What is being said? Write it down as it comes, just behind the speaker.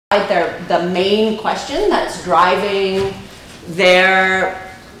the main question that's driving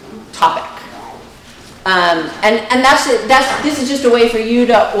their topic. And this is just a way for you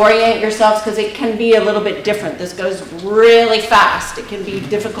to orient yourselves, because it can be a little bit different. This goes really fast. It can be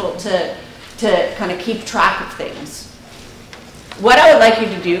difficult to kind of keep track of things. What I would like you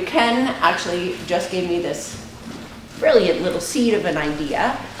to do, Ken actually just gave me this brilliant little seed of an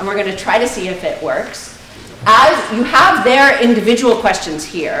idea, and we're going to try to see if it works. As you have their individual questions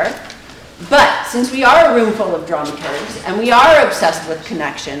here, but since we are a room full of dramaturgs and we are obsessed with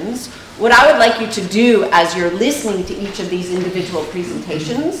connections, what I would like you to do as you're listening to each of these individual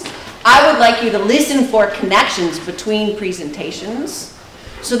presentations, I would like you to listen for connections between presentations,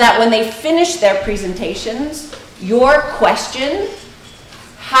 so that when they finish their presentations, your question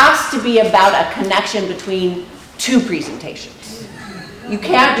has to be about a connection between two presentations. You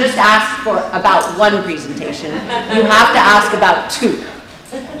can't just ask about one presentation. You have to ask about two.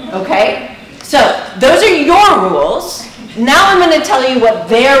 Okay? So those are your rules. Now I'm going to tell you what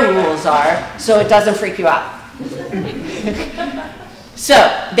their rules are, so it doesn't freak you out. So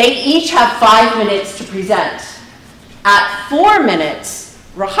they each have 5 minutes to present. At 4 minutes,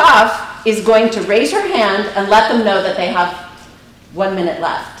 Rudakoff is going to raise her hand and let them know that they have 1 minute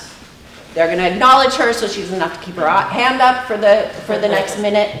left. They're going to acknowledge her, so she doesn't have to keep her hand up for the next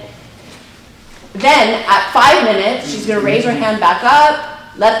minute. Then at 5 minutes, she's going to raise her hand back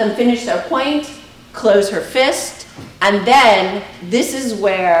up, let them finish their point, close her fist, and then this is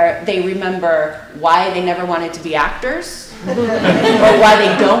where they remember why they never wanted to be actors, or why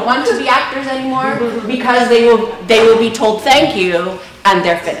they don't want to be actors anymore, because they will be told thank you, and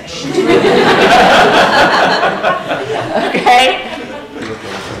they're finished. Okay?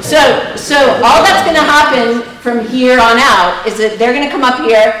 So all that's going to happen from here on out is that they're going to come up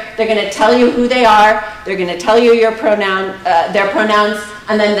here, they're going to tell you who they are, they're going to tell you your their pronouns,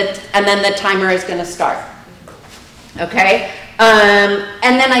 and then the timer is going to start. Okay? And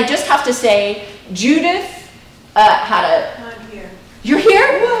then I just have to say, Judith had a... I'm here. You're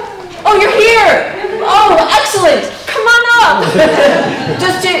here? Oh, you're here! Oh, excellent! Come on up!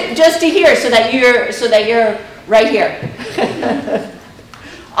 just to hear, so that you're right here.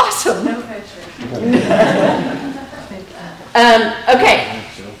 Awesome. No pressure. Okay.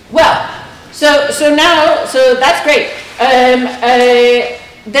 Well, so that's great.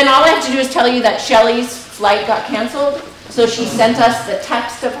 Then all I have to do is tell you that Shelley's flight got canceled. So she sent us the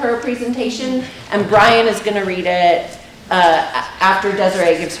text of her presentation, and Bryan is going to read it after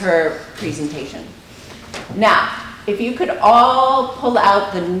Desiree gives her presentation. Now, if you could all pull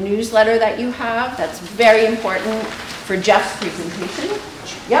out the newsletter that you have, that's very important for Jeff's presentation.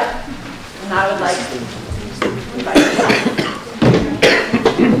 Yep. And I would like to invite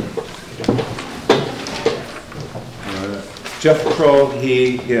Jeff Proehl,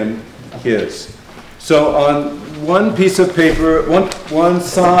 he, him, his. So on one piece of paper, one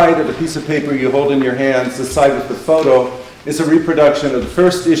side of the piece of paper you hold in your hands, the side with the photo, is a reproduction of the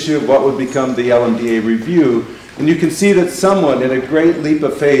first issue of what would become the LMDA Review. And you can see that someone, in a great leap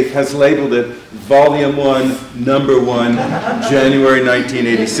of faith, has labeled it Volume 1, Number 1, January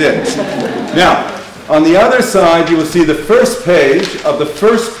 1986. Now, on the other side, you will see the first page of the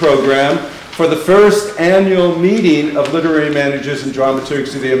first program for the first annual meeting of literary managers and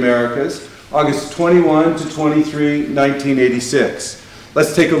dramaturgs of the Americas, August 21 to 23, 1986.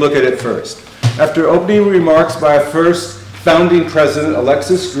 Let's take a look at it first. After opening remarks by our first founding president,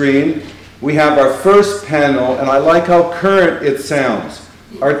 Alexis Green, we have our first panel, and I like how current it sounds.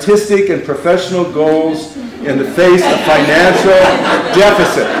 Artistic and professional goals in the face of financial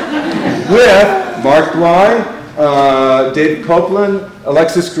deficit. With Mark Bly, David Copeland,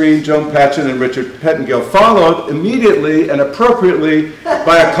 Alexis Green, Joan Patchen, and Richard Pettengill, followed immediately and appropriately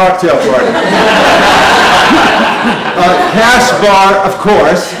by a cocktail party. Cash bar, of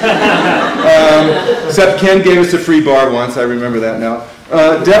course. Except Ken gave us a free bar once, I remember that now.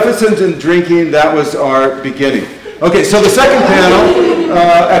 Deficit in drinking, that was our beginning. Okay, so the second panel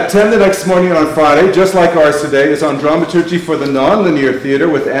at 10 the next morning on Friday, just like ours today, is on dramaturgy for the nonlinear theater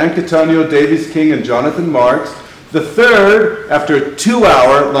with Ann Cattaneo, Davies King, and Jonathan Marks. The third, after a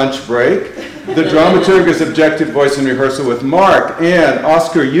 2-hour lunch break, the dramaturg is objective voice and rehearsal with Mark, Ann,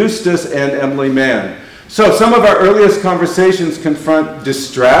 Oscar Eustace, and Emily Mann. So some of our earliest conversations confront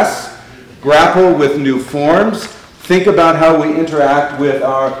distress, grapple with new forms, think about how we interact with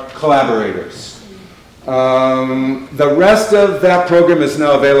our collaborators. The rest of that program is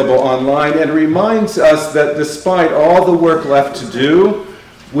now available online and reminds us that despite all the work left to do,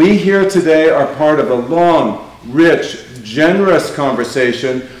 we here today are part of a long, rich, generous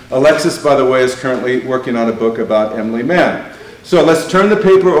conversation. Alexis, by the way, is currently working on a book about Emily Mann. So let's turn the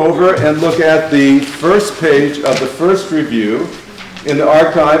paper over and look at the first page of the first review in the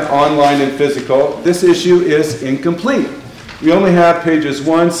archive, online and physical. This issue is incomplete. We only have pages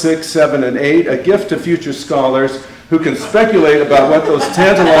 1, 6, 7, and 8, a gift to future scholars who can speculate about what those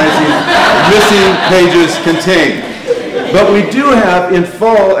tantalizing missing pages contain. But we do have in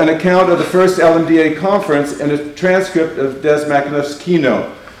full an account of the first LMDA conference and a transcript of Des McAnuff's keynote.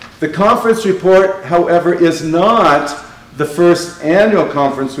 The conference report, however, is not the first annual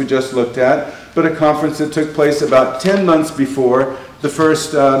conference we just looked at, but a conference that took place about 10 months before the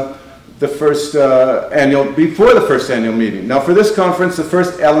first annual meeting. Now, for this conference, the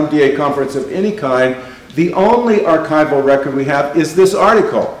first LMDA conference of any kind, the only archival record we have is this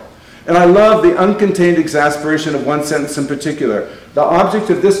article. And I love the uncontained exasperation of one sentence in particular. The object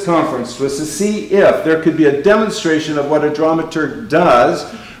of this conference was to see if there could be a demonstration of what a dramaturg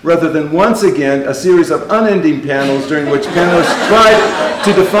does, rather than once again a series of unending panels during which panelists tried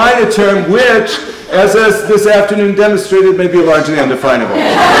to define a term which, as this afternoon demonstrated, may be largely undefinable.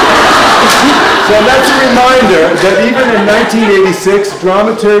 So that's a reminder that even in 1986,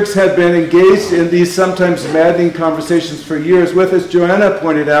 dramaturgs had been engaged in these sometimes maddening conversations for years with, as Joanna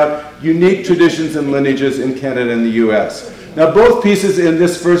pointed out, unique traditions and lineages in Canada and the US. Now, both pieces in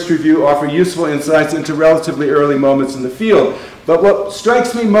this first review offer useful insights into relatively early moments in the field. But what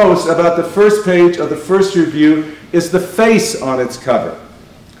strikes me most about the first page of the first review is the face on its cover.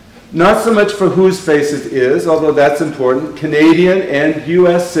 Not so much for whose face it is, although that's important, Canadian and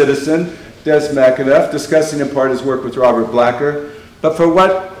US citizen Des McAnuff, discussing in part his work with Robert Blacker, but for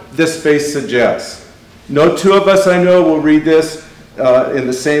what this face suggests. No two of us I know will read this in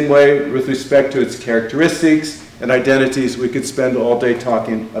the same way with respect to its characteristics and identities. We could spend all day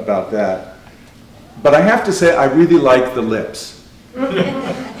talking about that. But I have to say, I really like the lips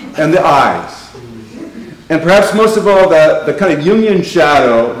and the eyes. And perhaps most of all, the kind of Jungian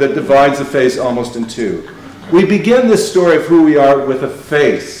shadow that divides the face almost in two. We begin this story of who we are with a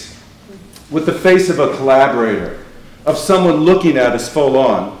face, with the face of a collaborator, of someone looking at us full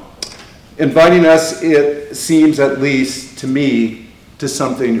on, inviting us, it seems at least to me, to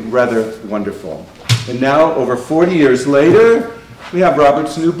something rather wonderful. And now, over 40 years later, we have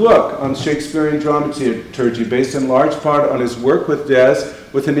Robert's new book on Shakespearean dramaturgy, based in large part on his work with Des,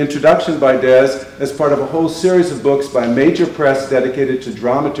 with an introduction by Des as part of a whole series of books by a major press dedicated to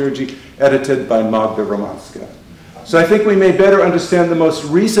dramaturgy, edited by Magda Romanska. So I think we may better understand the most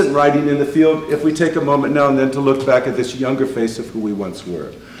recent writing in the field if we take a moment now and then to look back at this younger face of who we once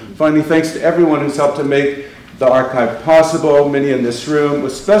were. Finally, thanks to everyone who's helped to make the archive possible, many in this room,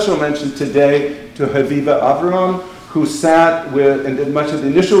 with special mention today to Haviva Avram, who sat with and did much of the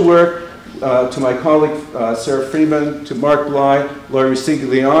initial work, to my colleague Sara Freeman, to Mark Bly, Laurie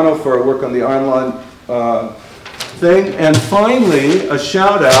Sigliano for our work on the online thing, and finally a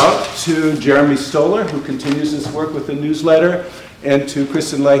shout out to Jeremy Stoller, who continues his work with the newsletter, and to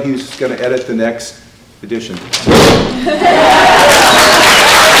Kristen Leahy, who's going to edit the next edition.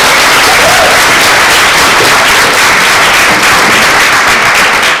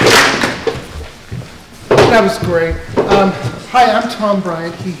 That was great. Hi, I'm Tom,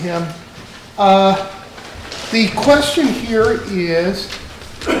 Bryant, he, him. The question here is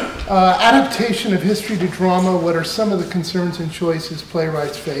adaptation of history to drama. What are some of the concerns and choices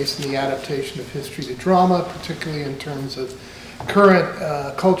playwrights face in the adaptation of history to drama, particularly in terms of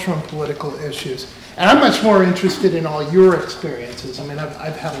current cultural and political issues? And I'm much more interested in all your experiences. I mean,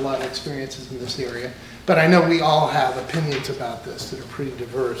 I've had a lot of experiences in this area, but I know we all have opinions about this that are pretty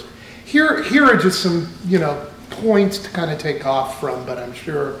diverse. Here are just some, points to kind of take off from, but I'm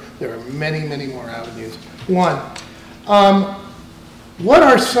sure there are many, many more avenues. One, what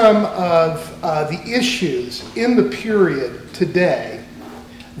are some of the issues in the period today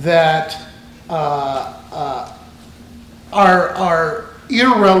that are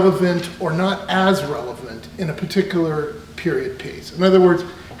irrelevant or not as relevant in a particular period piece? In other words,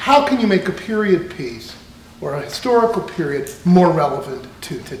 how can you make a period piece or a historical period more relevant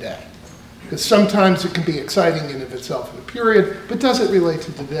to today? Because sometimes it can be exciting in of itself in a period, but does it relate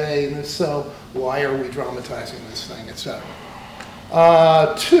to today? And if so, why are we dramatizing this thing, etc.?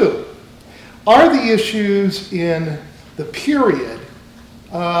 Two, are the issues in the period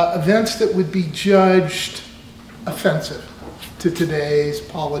events that would be judged offensive to today's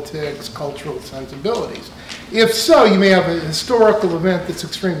politics, cultural sensibilities? If so, you may have a historical event that's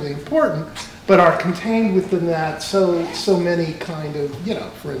extremely important, but are contained within that so many kind of,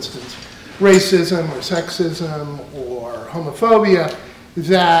 for instance, racism or sexism or homophobia,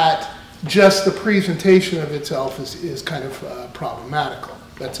 that just the presentation of itself is kind of problematical.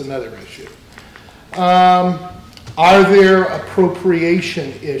 That's another issue. Are there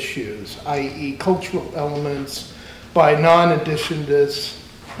appropriation issues, i.e. cultural elements by non-additionists,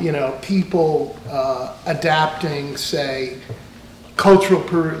 people adapting, say, cultural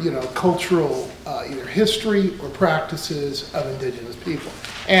either history or practices of indigenous people?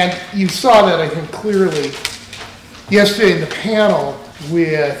 And you saw that, I think, clearly yesterday in the panel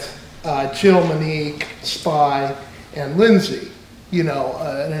with Jill, Monique, Spy, and Lindsay.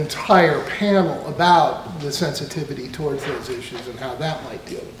 An entire panel about the sensitivity towards those issues and how that might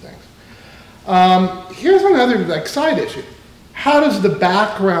deal with things. Here's another side issue. How does the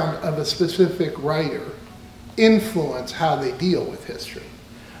background of a specific writer influence how they deal with history?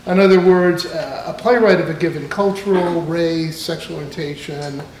 In other words, a playwright of a given cultural, race, sexual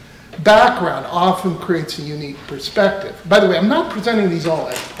orientation, background often creates a unique perspective. By the way, I'm not presenting these all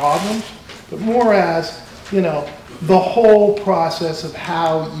as problems, but more as, the whole process of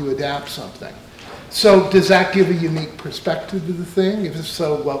how you adapt something. So does that give a unique perspective to the thing? If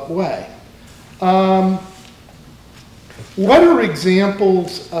so, what way? What are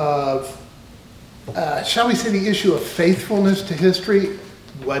examples of, shall we say, the issue of faithfulness to history,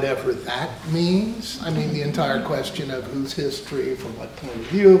 whatever that means? I mean, the entire question of whose history, from what point of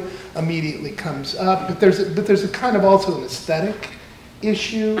view, immediately comes up. But there's a kind of also an aesthetic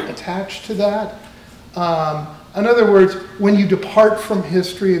issue attached to that. In other words, when you depart from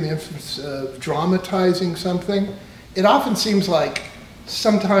history in the instance of dramatizing something, it often seems like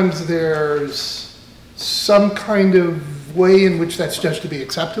sometimes there's some kind of way in which that's judged to be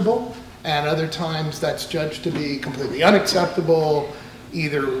acceptable, and other times that's judged to be completely unacceptable,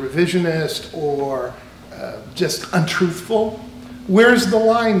 either revisionist or just untruthful. Where's the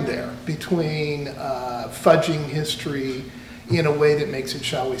line there between fudging history in a way that makes it,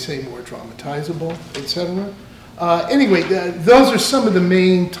 shall we say, more dramatizable, etc.? Anyway, those are some of the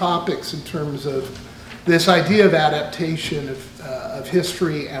main topics in terms of this idea of adaptation of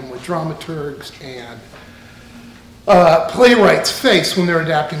history and what dramaturgs and playwrights face when they're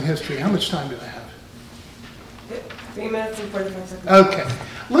adapting history. How much time do I have? 3 minutes and 45 seconds. Okay.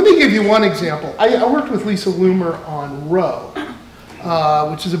 Let me give you one example. I worked with Lisa Loomer on Roe,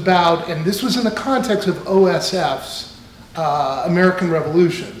 which is about, and this was in the context of OSF's American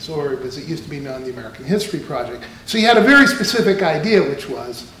Revolutions, or as it used to be known, the American History Project. So you had a very specific idea, which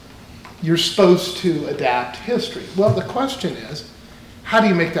was you're supposed to adapt history. Well, the question is, how do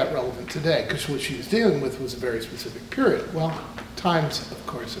you make that relevant today? Because what she was dealing with was a very specific period. Well, times, of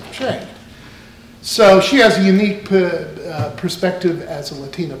course, have changed. So she has a unique perspective as a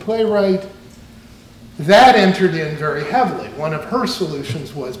Latina playwright. That entered in very heavily. One of her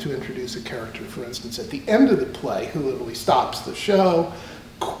solutions was to introduce a character, for instance, at the end of the play, who literally stops the show,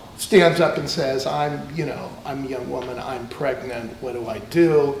 stands up and says, I'm a young woman, I'm pregnant, what do I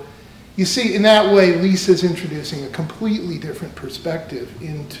do? You see, in that way, Lisa's introducing a completely different perspective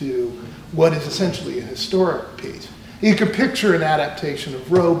into what is essentially a historic piece. You could picture an adaptation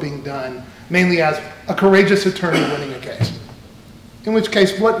of Roe being done mainly as a courageous attorney winning a case. In which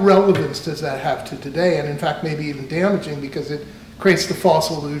case, what relevance does that have to today? And in fact, maybe even damaging, because it creates the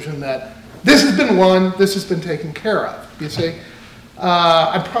false illusion that this has been won, this has been taken care of, you see?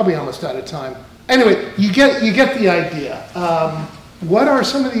 I'm probably almost out of time. Anyway, you get the idea. What are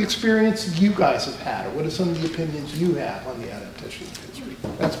some of the experiences you guys have had, or what are some of the opinions you have on the adaptation of history?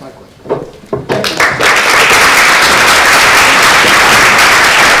 That's my question.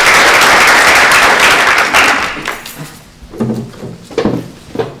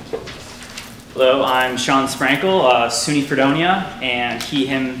 Hello, I'm Shawn Sprankle, SUNY Fredonia, and he,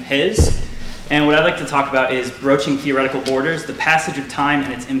 him, his. And what I'd like to talk about is broaching theoretical borders, the passage of time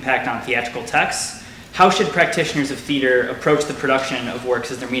and its impact on theatrical texts. How should practitioners of theater approach the production of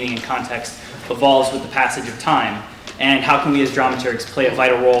works as their meaning and context evolves with the passage of time? And how can we as dramaturgs play a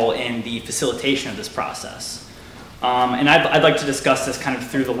vital role in the facilitation of this process? And I'd like to discuss this kind of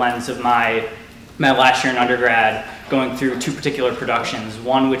through the lens of my last year in undergrad, going through 2 particular productions,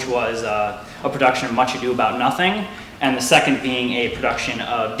 one which was a production of Much Ado About Nothing, and the second being a production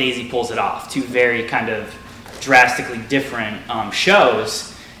of Daisy Pulls It Off, 2 very kind of drastically different shows,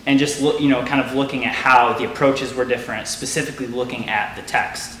 and just kind of looking at how the approaches were different, specifically looking at the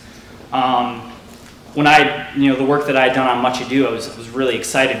text. When the work that I had done on Much Ado, I was really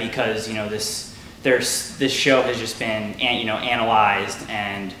excited because this show has just been analyzed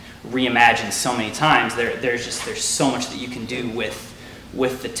and reimagined so many times. There's so much that you can do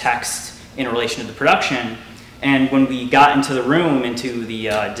with the text in relation to the production. And when we got into the room, into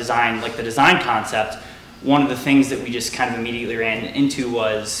the design, the design concept, one of the things that we just kind of immediately ran into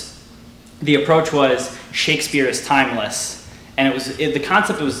was the approach was Shakespeare is timeless, And the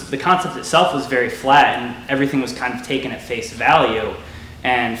concept itself was very flat, and everything was kind of taken at face value.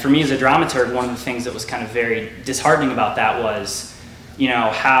 And for me as a dramaturg, one of the things that was kind of very disheartening about that was, you know,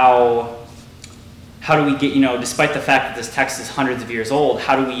 how do we get, you know, despite the fact that this text is hundreds of years old,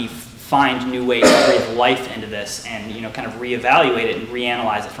 how do we find new ways to breathe life into this and, you know, kind of reevaluate it and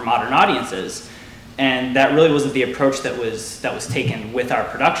reanalyze it for modern audiences? And that really wasn't the approach that was taken with our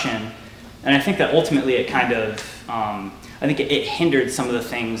production. And I think that ultimately it kind of, I think it hindered some of the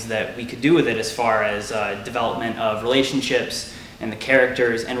things that we could do with it as far as development of relationships and the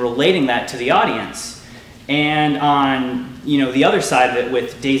characters and relating that to the audience. And on, you know, the other side of it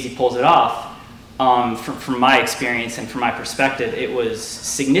with Daisy Pulls It Off, from my experience and from my perspective, it was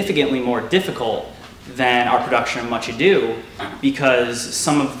significantly more difficult than our production of Much Ado, because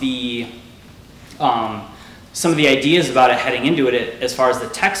some of the ideas about it heading into it, as far as the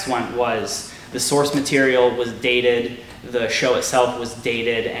text went, was the source material was dated, the show itself was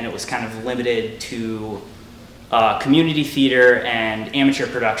dated, and it was kind of limited to community theater and amateur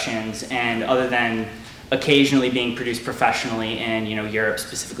productions, and other than occasionally being produced professionally in, you know, Europe,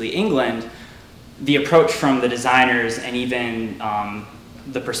 specifically England, the approach from the designers and even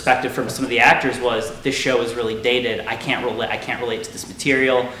the perspective from some of the actors was, this show is really dated. I can't relate to this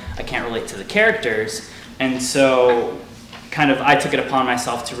material. I can't relate to the characters. And so kind of I took it upon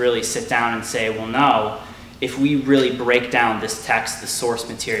myself to really sit down and say, well, no, if we really break down this text, the source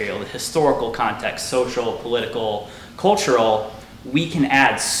material, the historical context, social, political, cultural, we can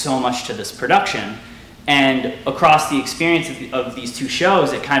add so much to this production. And across the experience of these two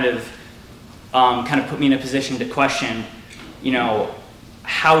shows, it kind of put me in a position to question, you know,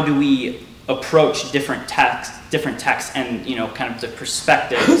 how do we approach different texts and, you know, kind of the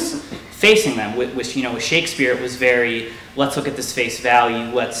perspectives facing them. Which, you know, with Shakespeare, it was very, let's look at this face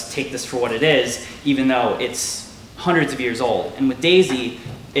value, let's take this for what it is, even though it's hundreds of years old. And with Daisy,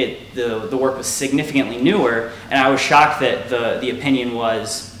 the work was significantly newer, and I was shocked that the opinion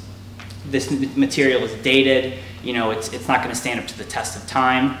was, this material is dated, you know, it's not going to stand up to the test of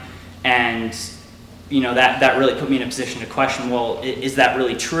time. And, you know, that really put me in a position to question, well, is that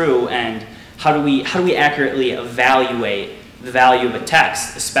really true? And how do we accurately evaluate the value of a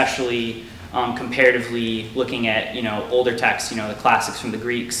text, especially comparatively looking at, you know, older texts, you know, the classics from the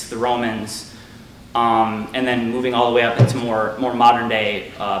Greeks, the Romans, and then moving all the way up into more modern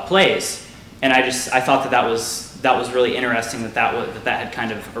day plays. And I thought that was really interesting that had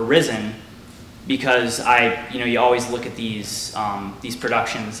kind of arisen, because you always look at these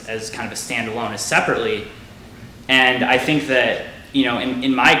productions as kind of a standalone, as separately. And I think that, you know,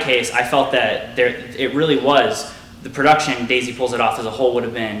 in my case, I felt that it really was, the production, Daisy Pulls It Off as a whole, would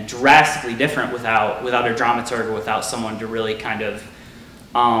have been drastically different without a dramaturg or without someone to really kind of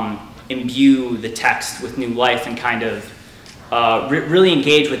imbue the text with new life and kind of really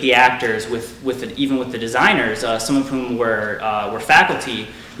engage with the actors, even with the designers, some of whom were faculty,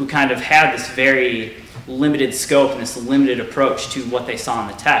 who kind of had this very limited scope and this limited approach to what they saw in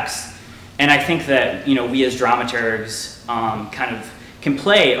the text. And I think that, you know, we as dramaturgs kind of can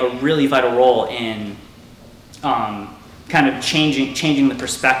play a really vital role in kind of changing the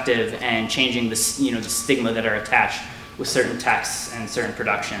perspective and changing the, you know, the stigma that are attached with certain texts and certain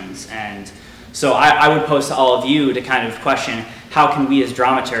productions. And so I would pose to all of you to kind of question, how can we as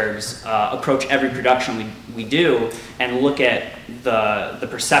dramaturgs approach every production we do and look at the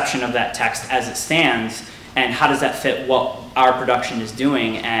perception of that text as it stands, and how does that fit what our production is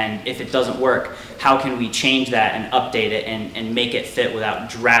doing? And if it doesn't work, how can we change that and update it and make it fit without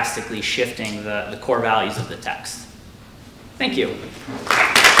drastically shifting the core values of the text? Thank you.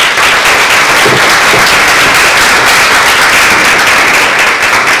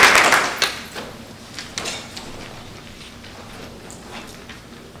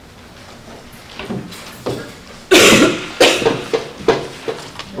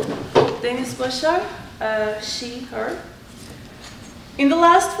 Deniz Basar, she, her. In the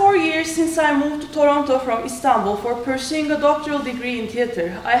last 4 years since I moved to Toronto from Istanbul for pursuing a doctoral degree in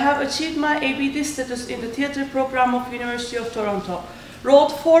theatre, I have achieved my ABD status in the theatre program of University of Toronto, wrote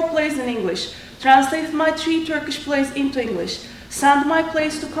 4 plays in English, translated my 3 Turkish plays into English, sent my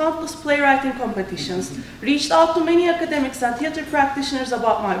plays to countless playwriting competitions, reached out to many academics and theatre practitioners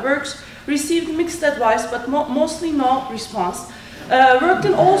about my works, received mixed advice but mostly no response, worked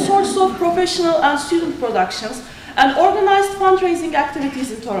in all sorts of professional and student productions, and organized fundraising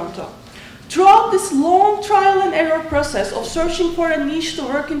activities in Toronto. Throughout this long trial and error process of searching for a niche to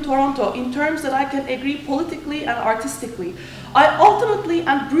work in Toronto in terms that I can agree politically and artistically, I ultimately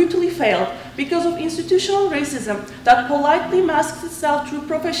and brutally failed because of institutional racism that politely masks itself through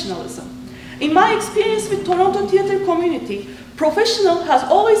professionalism. In my experience with Toronto theatre community, Professional has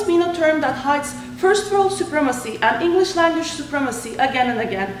always been a term that hides first world supremacy and English language supremacy again and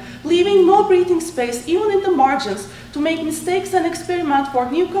again, leaving no breathing space even in the margins to make mistakes and experiment for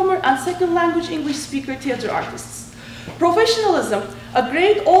newcomer and second language English speaker theater artists. Professionalism, a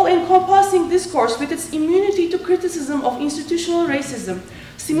great all-encompassing discourse with its immunity to criticism of institutional racism,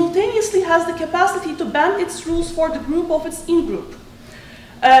 simultaneously has the capacity to bend its rules for the group of its in-group.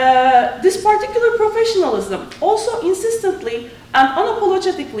 This particular professionalism also insistently and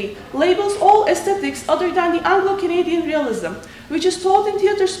unapologetically labels all aesthetics other than the Anglo-Canadian realism, which is taught in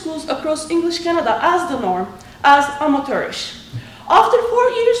theatre schools across English Canada as the norm, as amateurish. After 4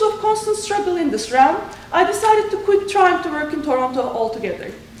 years of constant struggle in this realm, I decided to quit trying to work in Toronto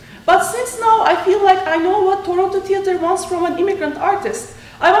altogether. But since now I feel like I know what Toronto theatre wants from an immigrant artist,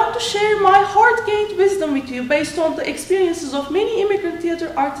 I want to share my hard-gained wisdom with you based on the experiences of many immigrant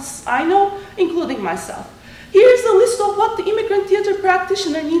theatre artists I know, including myself. Here is a list of what the immigrant theatre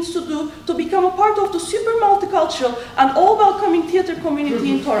practitioner needs to do to become a part of the super multicultural and all-welcoming theatre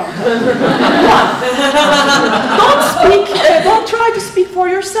community in Toronto. 1. Don't try to speak for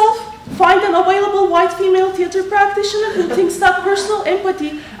yourself. Find an available white female theatre practitioner who thinks that personal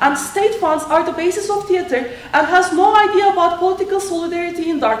empathy and state funds are the basis of theatre and has no idea about political solidarity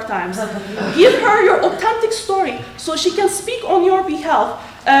in dark times. Give her your authentic story so she can speak on your behalf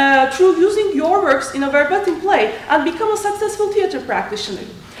through using your works in a verbatim play and become a successful theatre practitioner.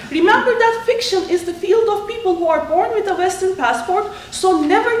 Remember that fiction is the field of people who are born with a Western passport, so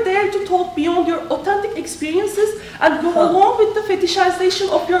never dare to talk beyond your authentic experiences and go along with the fetishization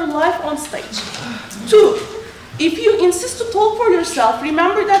of your life on stage. 2. If you insist to talk for yourself,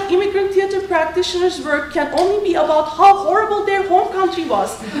 remember that immigrant theatre practitioners' work can only be about how horrible their home country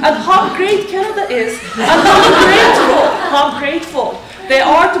was and how great Canada is and how grateful they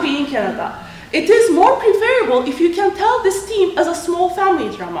are to be in Canada. It is more preferable if you can tell this theme as a small family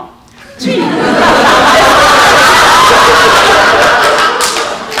drama. 3.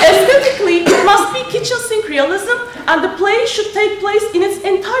 Aesthetically, it must be kitchen sink realism, and the play should take place in its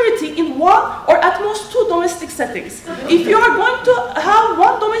entirety in 1 or at most 2 domestic settings. If you are going to have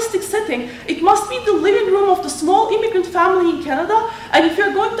 1 domestic setting, it must be the living room of the small immigrant family in Canada, and if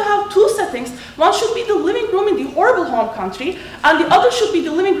you're going to have 2 settings, one should be the living room in the horrible home country, and the other should be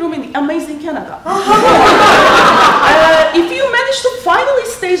the living room in the amazing Canada. If you manage to finally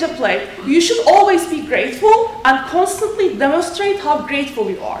stage a play, you should always be grateful and constantly demonstrate how grateful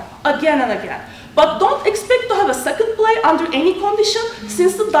you are, again and again. But don't expect to have a second play under any condition,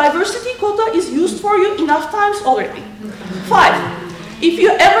 since the diversity quota is used for you enough times already. 5. If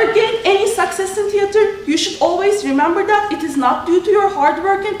you ever gain any success in theatre, you should always remember that it is not due to your hard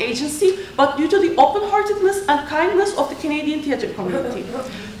work and agency, but due to the open-heartedness and kindness of the Canadian theatre community.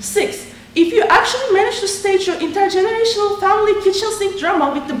 6. If you actually manage to stage your intergenerational family kitchen sink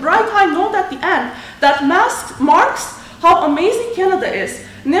drama with the bright high note at the end that marks how amazing Canada is,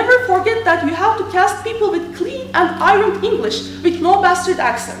 never forget that you have to cast people with clean and ironed English with no bastard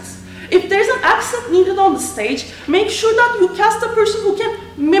accents. If there's an accent needed on the stage, make sure that you cast a person who can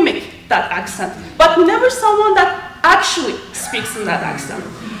mimic that accent, but never someone that actually speaks in that accent.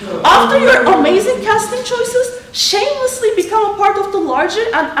 After your amazing casting choices, shamelessly become a part of the larger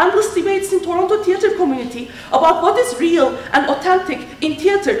and endless debates in Toronto theatre community about what is real and authentic in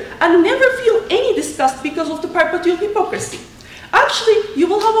theatre, and never feel any disgust because of the perpetual hypocrisy. Actually, you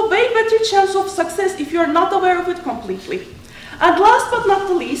will have a way better chance of success if you are not aware of it completely. And last but not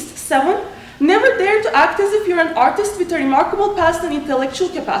the least, 7, never dare to act as if you're an artist with a remarkable past and intellectual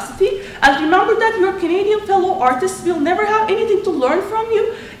capacity, and remember that your Canadian fellow artists will never have anything to learn from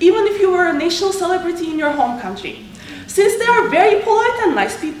you, even if you were a national celebrity in your home country. Since they are very polite and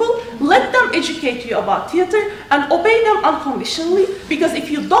nice people, let them educate you about theatre and obey them unconditionally, because if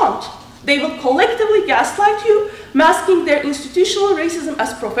you don't, they will collectively gaslight you, masking their institutional racism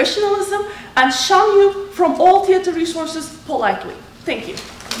as professionalism, and shun you from all theatre resources politely. Thank you.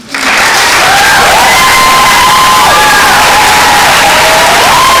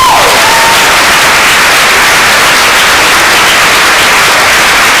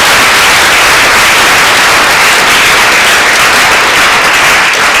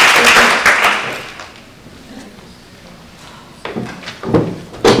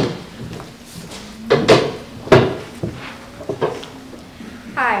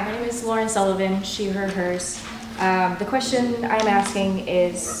 Sullivan, she, her, hers. The question I'm asking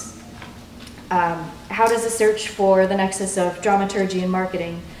is, how does the search for the nexus of dramaturgy and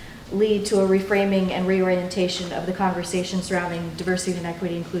marketing lead to a reframing and reorientation of the conversation surrounding diversity and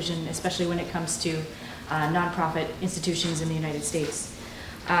equity inclusion, especially when it comes to nonprofit institutions in the United States?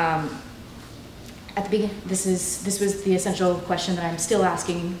 at the beginning, this was the essential question that I'm still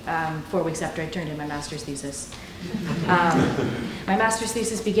asking 4 weeks after I turned in my master's thesis. My master's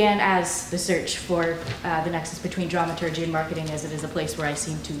thesis began as the search for the nexus between dramaturgy and marketing, as it is a place where I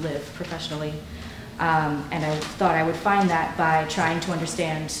seem to live professionally. And I thought I would find that by trying to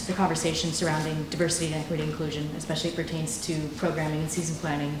understand the conversation surrounding diversity and equity inclusion, especially it pertains to programming and season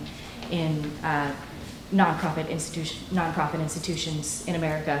planning in nonprofit institutions in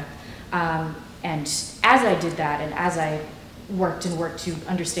America. And as I did that, and as I worked to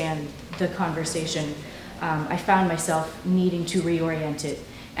understand the conversation, I found myself needing to reorient it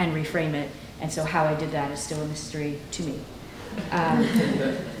and reframe it. And so how I did that is still a mystery to me.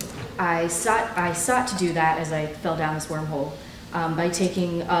 I sought to do that as I fell down this wormhole by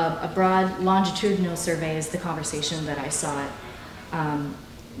taking a broad longitudinal survey as the conversation that I saw it.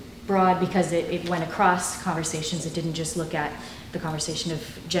 Broad because it went across conversations. It didn't just look at the conversation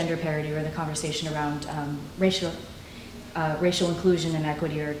of gender parity or the conversation around racial inclusion and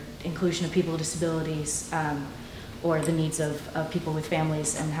equity, or inclusion of people with disabilities, or the needs of people with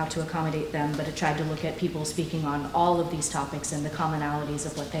families and how to accommodate them, but it tried to look at people speaking on all of these topics and the commonalities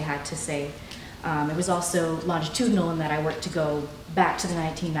of what they had to say. It was also longitudinal in that I worked to go back to the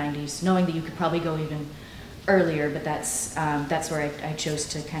 1990s, knowing that you could probably go even earlier, but that's where I chose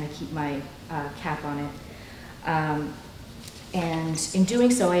to kind of keep my cap on it. And in doing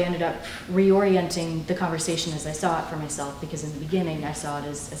so, I ended up reorienting the conversation as I saw it for myself, because in the beginning I saw it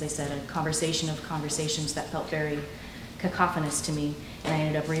as I said, a conversation of conversations that felt very cacophonous to me, and I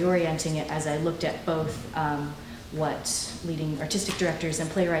ended up reorienting it as I looked at both what leading artistic directors and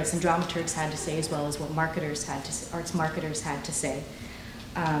playwrights and dramaturgs had to say, as well as what marketers had to say, arts marketers had to say.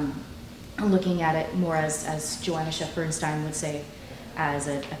 Looking at it more as Joanna Sheff-Bernstein would say, as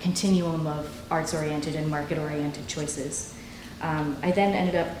a continuum of arts-oriented and market-oriented choices. I then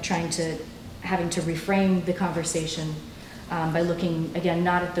ended up having to reframe the conversation by looking, again,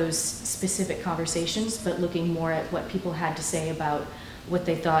 not at those specific conversations, but looking more at what people had to say about what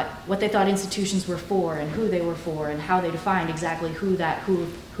they thought institutions were for, and who they were for, and how they defined exactly who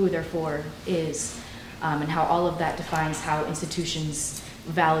they're for is, and how all of that defines how institutions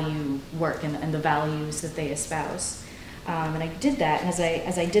value work and the values that they espouse. And I did that, and as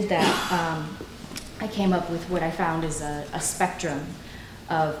I did that, I came up with what I found is a spectrum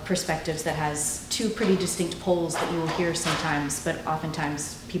of perspectives that has 2 pretty distinct poles that you will hear sometimes, but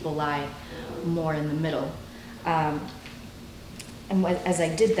oftentimes people lie more in the middle. And as I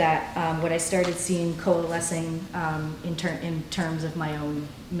did that, what I started seeing coalescing in terms of my own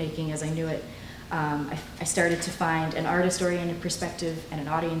making as I knew it, I started to find an artist-oriented perspective and an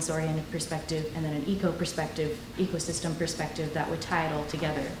audience-oriented perspective, and then an ecosystem perspective that would tie it all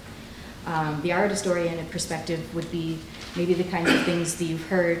together. The artist-oriented perspective would be maybe the kinds of things that you've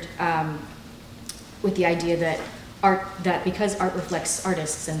heard with the idea that because art reflects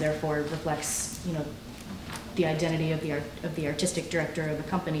artists and therefore reflects, the identity of the artistic director of a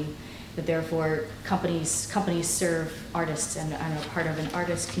company, that therefore companies serve artists and are part of an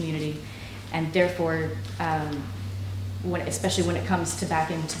artist community, and therefore especially when it comes to back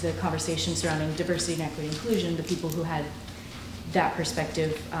into the conversation surrounding diversity and equity inclusion, the people who had that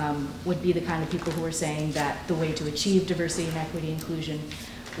perspective would be the kind of people who are saying that the way to achieve diversity and equity inclusion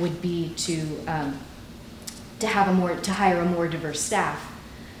would be to hire a more diverse staff,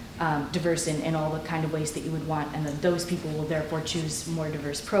 diverse in all the kind of ways that you would want, and that those people will therefore choose more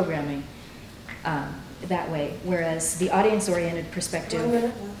diverse programming that way. Whereas the audience-oriented perspective. 1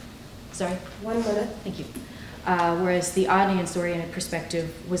 minute left. Sorry? 1 minute. Thank you. Whereas the audience-oriented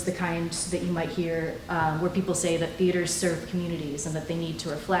perspective was the kind that you might hear where people say that theaters serve communities and that they need to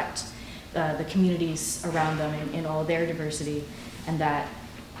reflect the communities around them in all their diversity, and that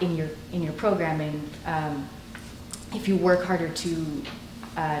in your programming, if you work harder to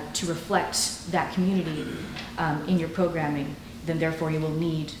reflect that community in your programming, then therefore you will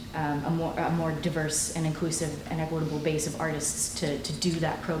need a more diverse and inclusive and equitable base of artists to do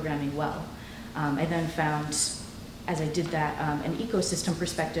that programming well. I then found, as I did that, an ecosystem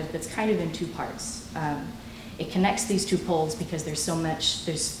perspective that's kind of in 2 parts. It connects these 2 poles because there's so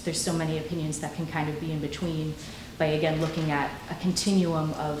many opinions that can kind of be in between, by again looking at a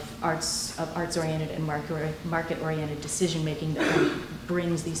continuum of arts-oriented and market-oriented decision-making that kind of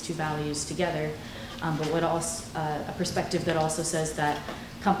brings these 2 values together. But what else? A perspective that also says that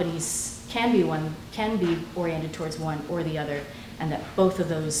companies can be oriented towards one or the other, and that both of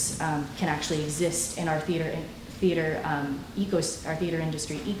those can actually exist in our theater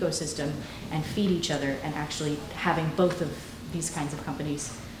industry ecosystem and feed each other, and actually having both of these kinds of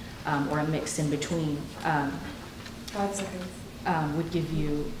companies or a mix in between 5 seconds.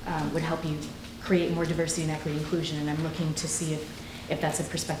 would help you create more diversity and equity inclusion, and I'm looking to see if that's a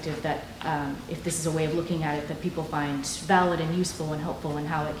perspective that, if this is a way of looking at it that people find valid and useful and helpful, and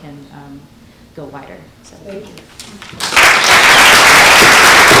how it can go wider. So. Thank you.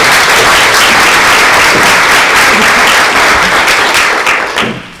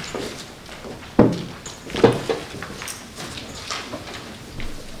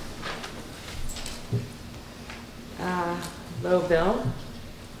 Hello, Bill.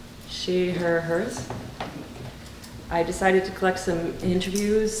 She, her, hers. I decided to collect some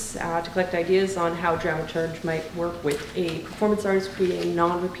interviews to collect ideas on how dramaturge might work with a performance artist creating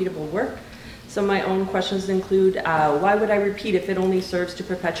non-repeatable work. Some of my own questions include, why would I repeat if it only serves to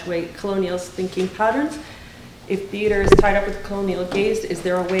perpetuate colonial thinking patterns? If theater is tied up with colonial gaze, is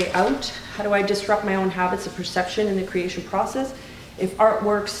there a way out? How do I disrupt my own habits of perception in the creation process? If art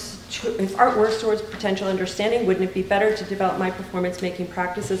works towards potential understanding, wouldn't it be better to develop my performance-making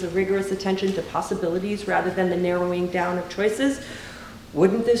practice as a rigorous attention to possibilities rather than the narrowing down of choices?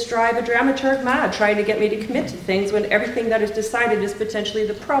 Wouldn't this drive a dramaturg mad, trying to get me to commit to things when everything that is decided is potentially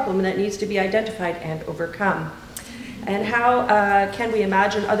the problem that needs to be identified and overcome? And how can we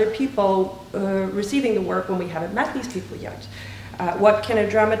imagine other people receiving the work when we haven't met these people yet? What can a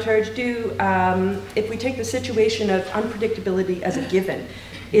dramaturge do if we take the situation of unpredictability as a given?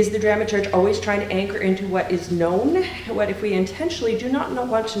 Is the dramaturge always trying to anchor into what is known? What if we intentionally do not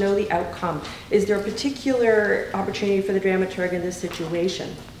want to know the outcome? Is there a particular opportunity for the dramaturg in this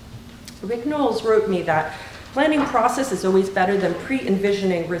situation? Rick Knowles wrote me that planning process is always better than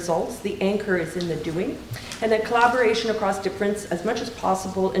pre-envisioning results. The anchor is in the doing. And that collaboration across difference as much as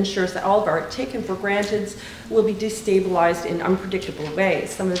possible ensures that all of our taken for granted will be destabilized in unpredictable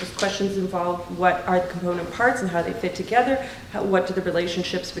ways. Some of these questions involve what are the component parts and how they fit together, what do the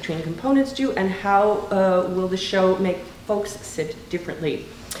relationships between components do, and how will the show make folks sit differently.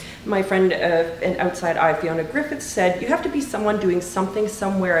 My friend and outside eye, Fiona Griffiths, said, you have to be someone doing something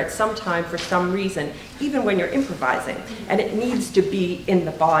somewhere at some time for some reason, even when you're improvising, and it needs to be in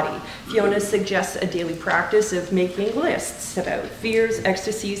the body. Fiona suggests a daily practice of making lists about fears,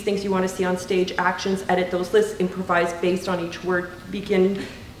 ecstasies, things you want to see on stage, actions, edit those lists, improvise based on each word, begin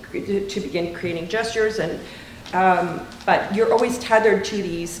creating gestures, and but you're always tethered to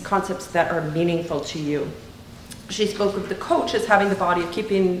these concepts that are meaningful to you. She spoke of the coach as having the body of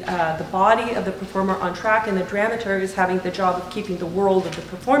keeping the body of the performer on track, and the dramaturg as having the job of keeping the world of the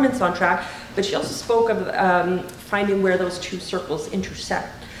performance on track, but she also spoke of finding where those two circles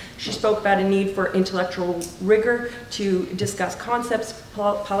intersect. She spoke about a need for intellectual rigor to discuss concepts,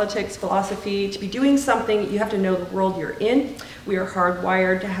 politics, philosophy. To be doing something, you have to know the world you're in. We are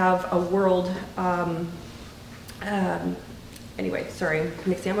hardwired to have a world, anyway, sorry,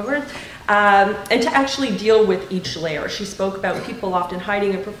 mixing up my words, and to actually deal with each layer. She spoke about people often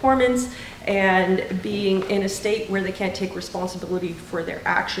hiding a performance and being in a state where they can't take responsibility for their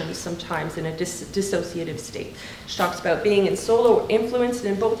actions, sometimes in a dissociative state. She talks about being in solo influence, and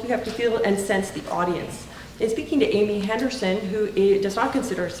in both you have to feel and sense the audience. In speaking to Amy Henderson, who does not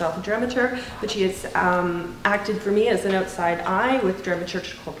consider herself a dramaturg, but she has acted for me as an outside eye with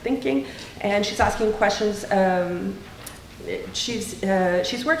dramaturgical thinking, and she's asking questions.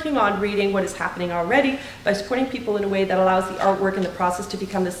 She's working on reading what is happening already by supporting people in a way that allows the artwork and the process to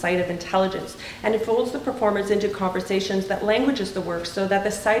become the site of intelligence, and it folds the performers into conversations that languages the work so that the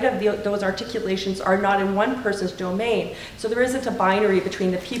site of those articulations are not in one person's domain. So there isn't a binary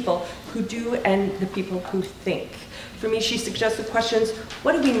between the people who do and the people who think. For me, she suggests the questions,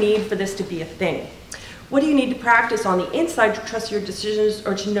 what do we need for this to be a thing? What do you need to practice on the inside to trust your decisions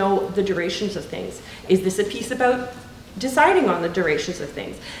or to know the durations of things? Is this a piece about deciding on the durations of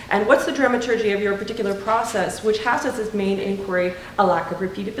things? And what's the dramaturgy of your particular process, which has as its main inquiry a lack of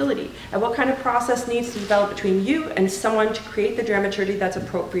repeatability? And what kind of process needs to develop between you and someone to create the dramaturgy that's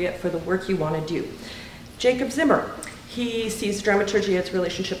appropriate for the work you want to do? Jacob Zimmer, he sees dramaturgy as a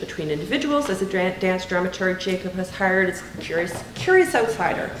relationship between individuals. As a dance dramaturg, Jacob has hired as curious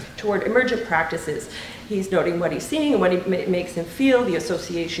outsider toward emergent practices. He's noting what he's seeing and what it makes him feel, the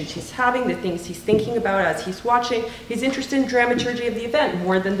associations he's having, the things he's thinking about as he's watching. He's interested in dramaturgy of the event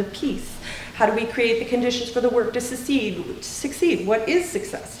more than the piece. How do we create the conditions for the work to succeed? What is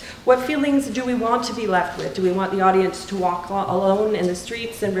success? What feelings do we want to be left with? Do we want the audience to walk alone in the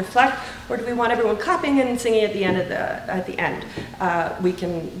streets and reflect, or do we want everyone clapping and singing at the end? We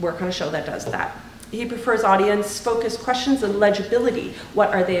can work on a show that does that. He prefers audience-focused questions and legibility. What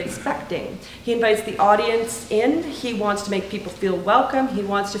are they expecting? He invites the audience in. He wants to make people feel welcome. He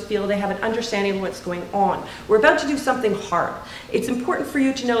wants to feel they have an understanding of what's going on. We're about to do something hard. It's important for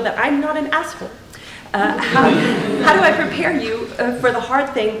you to know that I'm not an asshole. How do I prepare you for the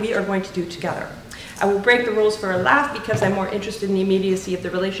hard thing we are going to do together? I will break the rules for a laugh because I'm more interested in the immediacy of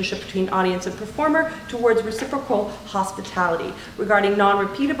the relationship between audience and performer towards reciprocal hospitality. Regarding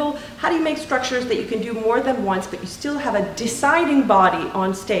non-repeatable, how do you make structures that you can do more than once but you still have a deciding body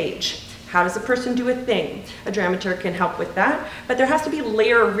on stage? How does a person do a thing? A dramaturg can help with that, but there has to be a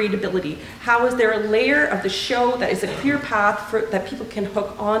layer of readability. How is there a layer of the show that is a clear path that people can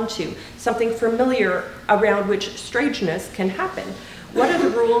hook onto, something familiar around which strangeness can happen? What are the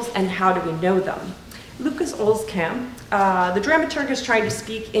rules and how do we know them? Lucas Olskamp, the dramaturg is trying to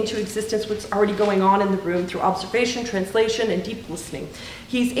speak into existence what's already going on in the room through observation, translation, and deep listening.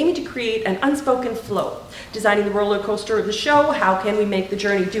 He's aiming to create an unspoken flow, designing the roller coaster of the show. How can we make the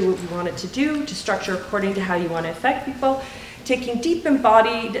journey do what we want it to do, to structure according to how you want to affect people, taking deep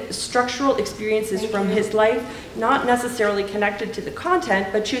embodied structural experiences from his life, not necessarily connected to the content,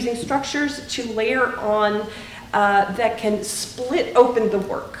 but choosing structures to layer on that can split open the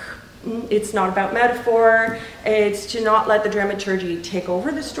work. It's not about metaphor, it's to not let the dramaturgy take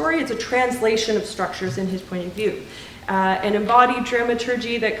over the story, it's a translation of structures in his point of view. An embodied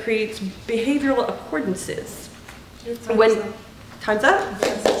dramaturgy that creates behavioral accordances. Time's up?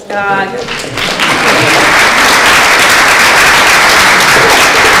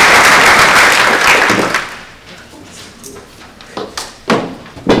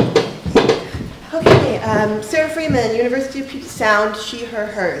 Sara Freeman, University of Puget Sound, she, her,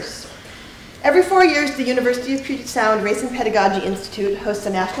 hers. Every 4 years, the University of Puget Sound Race and Pedagogy Institute hosts a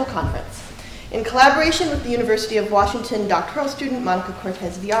national conference. In collaboration with the University of Washington doctoral student Monica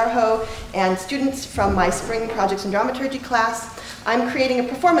Cortez-Villarho and students from my spring projects and dramaturgy class, I'm creating a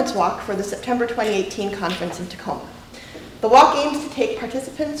performance walk for the September 2018 conference in Tacoma. The walk aims to take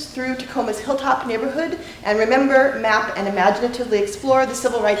participants through Tacoma's Hilltop neighborhood and remember, map, and imaginatively explore the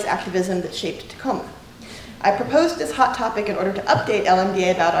civil rights activism that shaped Tacoma. I proposed this hot topic in order to update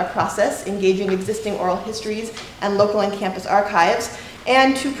LMDA about our process, engaging existing oral histories and local and campus archives,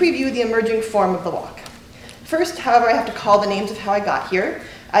 and to preview the emerging form of the walk. First, however, I have to call the names of how I got here.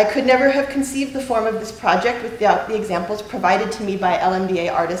 I could never have conceived the form of this project without the examples provided to me by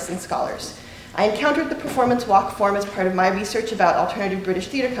LMDA artists and scholars. I encountered the performance walk form as part of my research about alternative British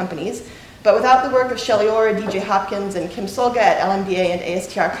theater companies, but without the work of Shelley Orr, DJ Hopkins, and Kim Solga at LMDA and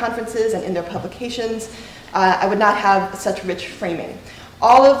ASTR conferences and in their publications, I would not have such rich framing.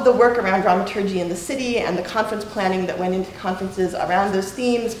 All of the work around dramaturgy in the city and the conference planning that went into conferences around those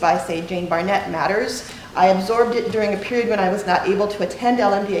themes by, say, Jane Barnett matters. I absorbed it during a period when I was not able to attend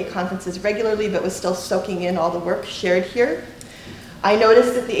LMDA conferences regularly, but was still soaking in all the work shared here. I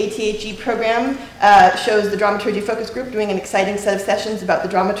noticed that the ATHE program shows the Dramaturgy Focus Group doing an exciting set of sessions about the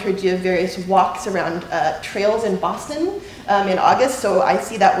dramaturgy of various walks around trails in Boston in August, so I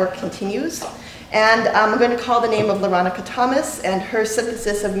see that work continues. And I'm going to call the name of Veronica Thomas and her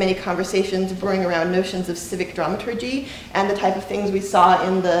synthesis of many conversations brewing around notions of civic dramaturgy and the type of things we saw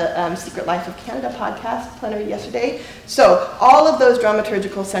in the Secret Life of Canada podcast plenary yesterday. So all of those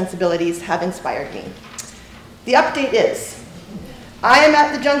dramaturgical sensibilities have inspired me. The update is, I am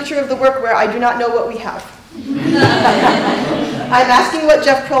at the juncture of the work where I do not know what we have. I'm asking what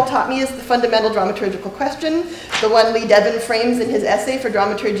Geoff Proehl taught me is the fundamental dramaturgical question, the one Lee Devin frames in his essay for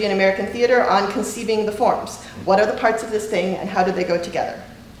Dramaturgy in American Theater on conceiving the forms. What are the parts of this thing and how do they go together?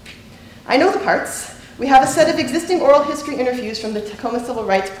 I know the parts. We have a set of existing oral history interviews from the Tacoma Civil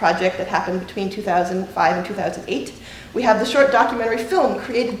Rights Project that happened between 2005 and 2008. We have the short documentary film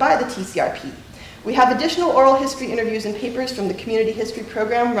created by the TCRP. We have additional oral history interviews and papers from the community history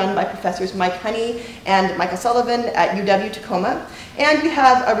program run by professors Mike Honey and Michael Sullivan at UW Tacoma. And we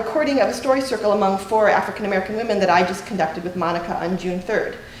have a recording of a story circle among 4 African-American women that I just conducted with Monica on June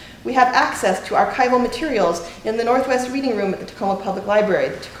 3rd. We have access to archival materials in the Northwest Reading Room at the Tacoma Public Library,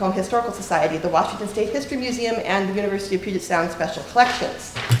 the Tacoma Historical Society, the Washington State History Museum, and the University of Puget Sound Special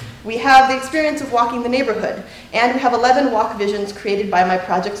Collections. We have the experience of walking the neighborhood, and we have 11 walk visions created by my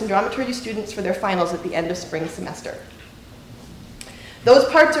projects and dramaturgy students for their finals at the end of spring semester. Those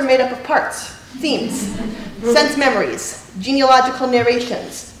parts are made up of parts, themes, sense memories, genealogical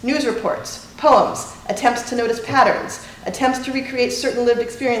narrations, news reports, poems, attempts to notice patterns, attempts to recreate certain lived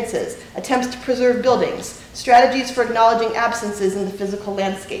experiences, attempts to preserve buildings, strategies for acknowledging absences in the physical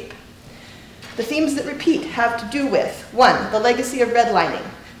landscape. The themes that repeat have to do with, 1, the legacy of redlining,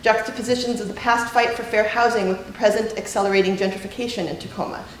 juxtapositions of the past fight for fair housing with the present accelerating gentrification in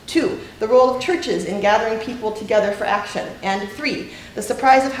Tacoma. 2, the role of churches in gathering people together for action. And 3, the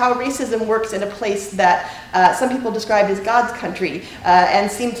surprise of how racism works in a place that some people described as God's country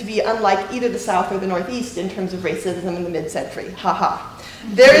and seemed to be unlike either the South or the Northeast in terms of racism in the mid-century. Ha ha.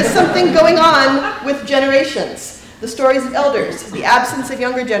 There is something going on with generations. The stories of elders, the absence of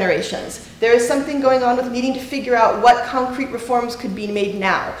younger generations. There is something going on with needing to figure out what concrete reforms could be made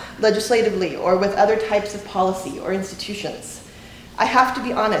now, legislatively, or with other types of policy or institutions. I have to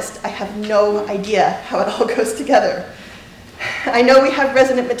be honest, I have no idea how it all goes together. I know we have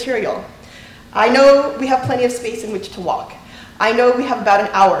resonant material. I know we have plenty of space in which to walk. I know we have about an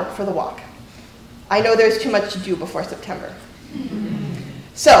hour for the walk. I know there's too much to do before September.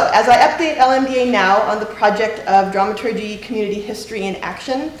 So, as I update LMDA now on the project of dramaturgy, community history, and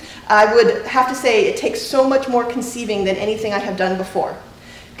action, I would have to say it takes so much more conceiving than anything I have done before.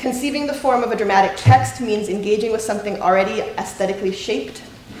 Conceiving the form of a dramatic text means engaging with something already aesthetically shaped.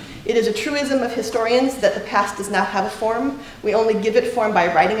 It is a truism of historians that the past does not have a form. We only give it form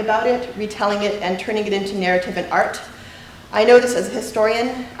by writing about it, retelling it, and turning it into narrative and art. I know this as a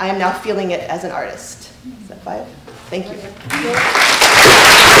historian. I am now feeling it as an artist. Is that 5? Thank you.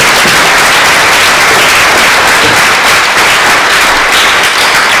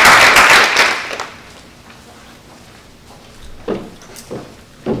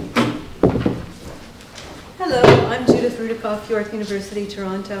 Hello, I'm Judith Rudakoff, York University,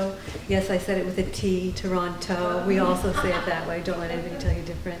 Toronto. Yes, I said it with a T, Toronto. We also say it that way. Don't let anybody tell you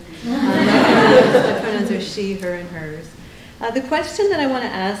different. My pronouns are she, her, and hers. The question that I want to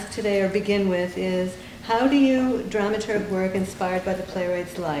ask today or begin with is, how do you dramaturg work inspired by the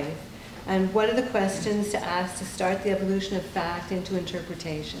playwright's life? And what are the questions to ask to start the evolution of fact into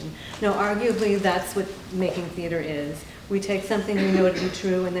interpretation? Now, arguably, that's what making theater is. We take something we know to be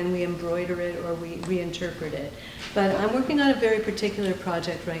true, and then we embroider it or we reinterpret it. But I'm working on a very particular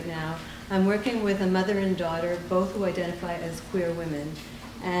project right now. I'm working with a mother and daughter, both who identify as queer women.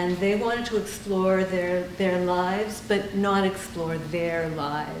 And they wanted to explore their lives, but not explore their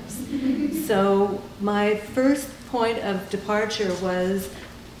lives. So my first point of departure was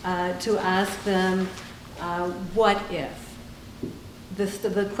to ask them, what if?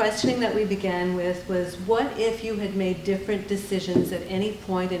 The questioning that we began with was, what if you had made different decisions at any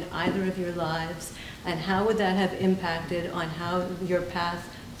point in either of your lives, and how would that have impacted on how your path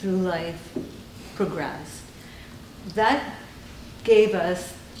through life progressed? That gave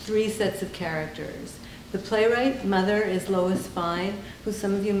us 3 sets of characters. The playwright, mother, is Lois Fine, who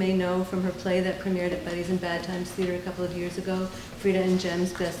some of you may know from her play that premiered at Buddies and Bad Times Theater a couple of years ago, Frida and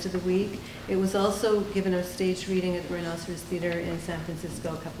Jem's Best of the Week. It was also given a staged reading at Bryn Theater in San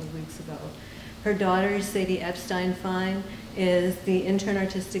Francisco a couple of weeks ago. Her daughter, Sadie Epstein Fine, is the intern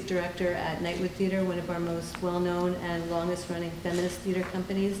artistic director at Nightwood Theater, one of our most well-known and longest-running feminist theater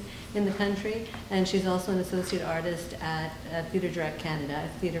companies in the country. And she's also an associate artist at Theatre Direct Canada,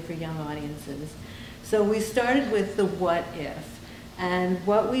 a theater for young audiences. So we started with the what if. And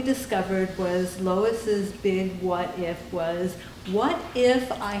what we discovered was Lois's big what if was, what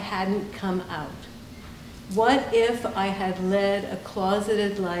if I hadn't come out? What if I had led a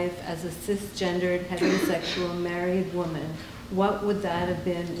closeted life as a cisgendered, heterosexual, married woman? What would that have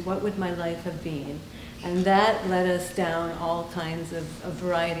been? What would my life have been? And that led us down all kinds of a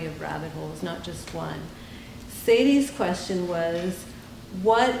variety of rabbit holes, not just one. Sadie's question was,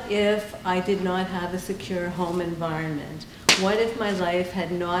 what if I did not have a secure home environment? What if my life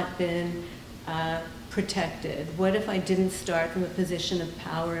had not been protected? What if I didn't start from a position of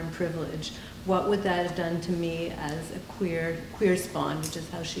power and privilege? What would that have done to me as a queer spawn, which is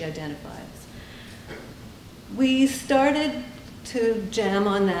how she identifies? We started to jam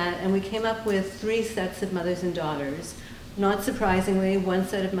on that, and we came up with 3 sets of mothers and daughters. Not surprisingly, one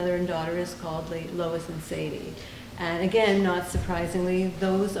set of mother and daughter is called Lois and Sadie. And again, not surprisingly,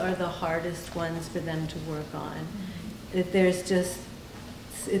 those are the hardest ones for them to work on. If there's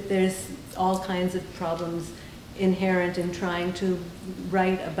all kinds of problems inherent in trying to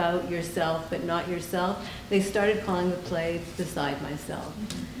write about yourself but not yourself, they started calling the play Beside Myself.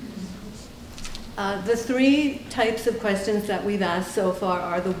 The 3 types of questions that we've asked so far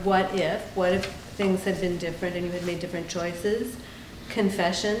are the what if things had been different and you had made different choices,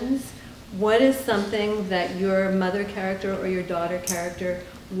 confessions, what is something that your mother character or your daughter character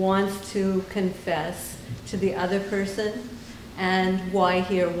wants to confess to the other person, and why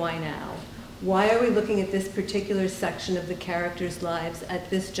here, why now? Why are we looking at this particular section of the characters' lives at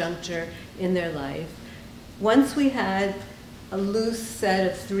this juncture in their life? Once we had a loose set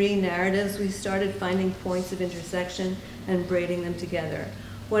of 3 narratives, we started finding points of intersection and braiding them together.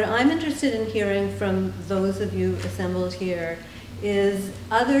 What I'm interested in hearing from those of you assembled here is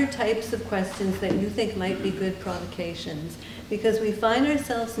other types of questions that you think might be good provocations, because we find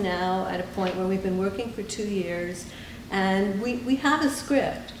ourselves now at a point where we've been working for 2 years and we have a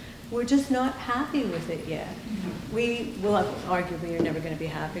script, we're just not happy with it yet. We will arguably you're never going to be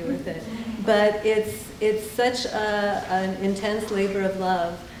happy with it, but it's such an intense labor of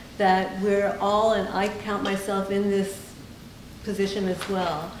love that we're all, and I count myself in this position as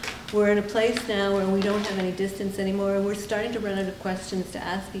well. We're in a place now where we don't have any distance anymore, and we're starting to run out of questions to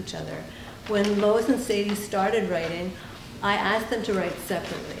ask each other. When Lois and Sadie started writing, I asked them to write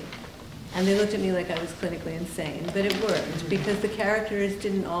separately. And they looked at me like I was clinically insane, but it worked because the characters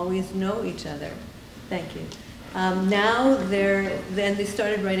didn't always know each other. Thank you. Now then they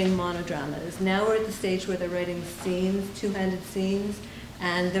started writing monodramas. Now we're at the stage where they're writing scenes, two-handed scenes,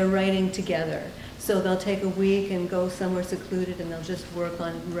 and they're writing together. So they'll take a week and go somewhere secluded and they'll just work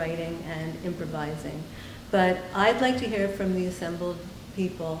on writing and improvising. But I'd like to hear from the assembled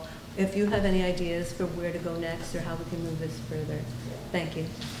people if you have any ideas for where to go next or how we can move this further. Thank you.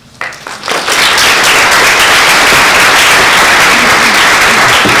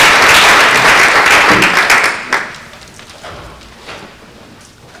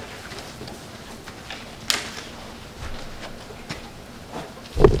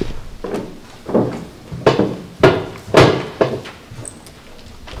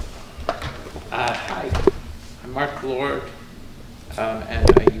 Hi, I'm Mark Lord, and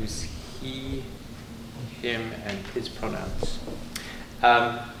I use he, him, and his pronouns.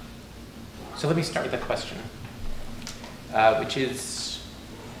 So let me start with a question, which is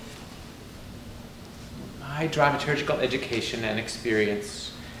my dramaturgical education and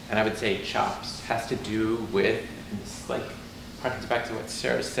experience, and I would say chops, has to do with, and this like harkens back to what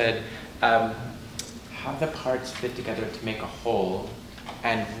Sara said, how the parts fit together to make a whole,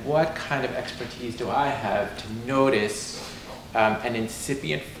 and what kind of expertise do I have to notice an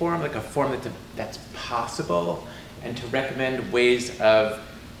incipient form, like a form that's possible, and to recommend ways of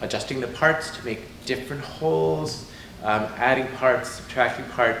adjusting the parts to make different wholes, adding parts, subtracting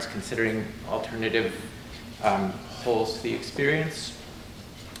parts, considering alternative wholes to the experience.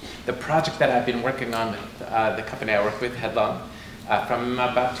 The project that I've been working on with the company I work with, Headlong, from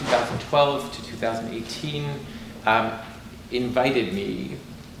about 2012 to 2018, invited me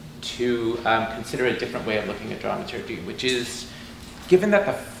to consider a different way of looking at dramaturgy, which is, given that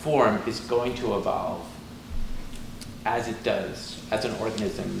the form is going to evolve as it does, as an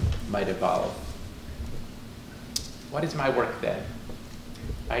organism might evolve, what is my work then?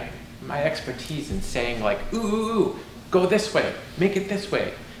 My expertise in saying like, ooh, go this way, make it this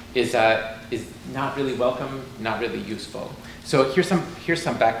way, is not really welcome, not really useful. So here's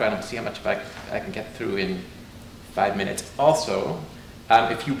some background. We'll see how much I can get through in 5 minutes. Also,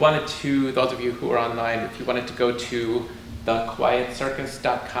 if you wanted to, those of you who are online, if you wanted to go to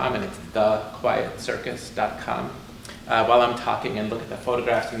thequietcircus.com, and it's thequietcircus.com, while I'm talking and look at the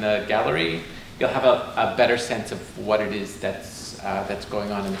photographs in the gallery, you'll have a better sense of what it is that's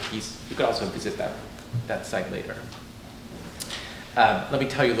going on in the piece. You could also visit that site later. Let me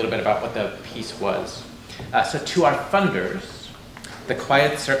tell you a little bit about what the piece was. So to our funders, The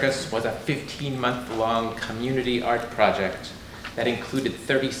Quiet Circus was a 15-month-long community art project that included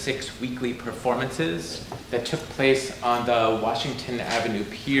 36 weekly performances that took place on the Washington Avenue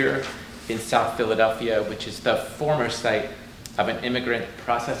Pier in South Philadelphia, which is the former site of an immigrant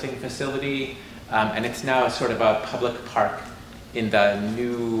processing facility, and it's now sort of a public park in the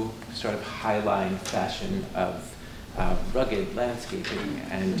new sort of highline fashion of rugged landscaping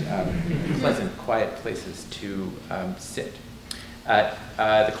and pleasant, quiet places to sit.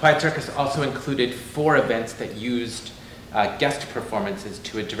 The Quiet Circus also included 4 events that used guest performances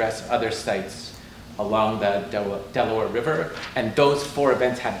to address other sites along the Delaware River, and those 4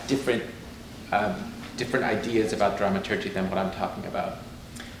 events have different ideas about dramaturgy than what I'm talking about.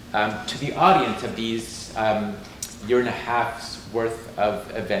 To the audience of these year and a half's worth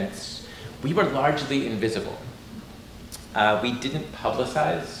of events, we were largely invisible. We didn't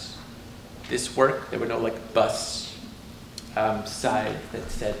publicize this work. There were no like bus side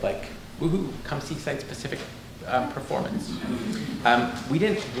that said like, woohoo, come see site-specific performance. We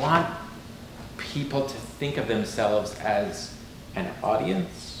didn't want people to think of themselves as an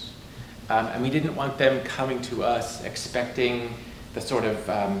audience, and we didn't want them coming to us expecting the sort of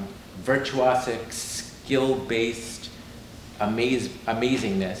virtuosic, skill-based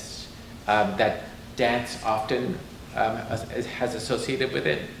amazingness that dance often has associated with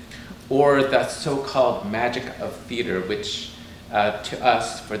it, or the so-called magic of theater, which to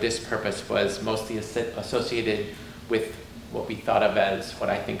us, for this purpose, was mostly associated with what we thought of as, what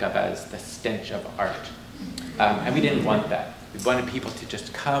I think of as the stench of art. And we didn't want that. We wanted people to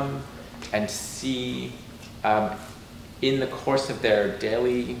just come and see in the course of their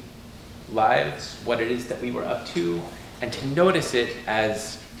daily lives what it is that we were up to, and to notice it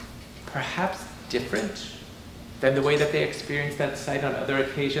as perhaps different than the way that they experience that site on other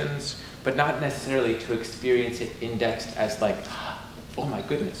occasions, but not necessarily to experience it indexed as like, oh my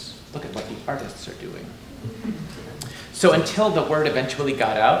goodness, look at what the artists are doing. So until the word eventually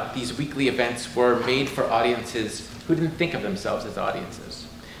got out, these weekly events were made for audiences who didn't think of themselves as audiences.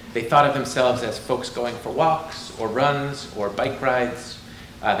 They thought of themselves as folks going for walks or runs or bike rides.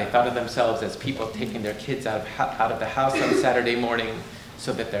 They thought of themselves as people taking their kids out of the house on Saturday morning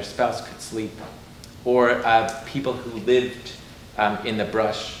so that their spouse could sleep, or people who lived in the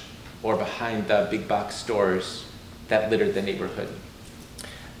brush or behind the big box stores that littered the neighborhood.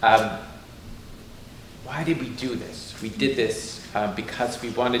 Why did we do this? We did this because we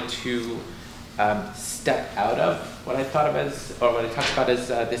wanted to step out of what I thought of as, or what I talked about as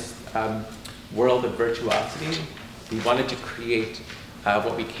this world of virtuosity. We wanted to create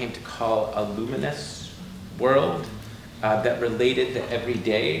what we came to call a luminous world that related the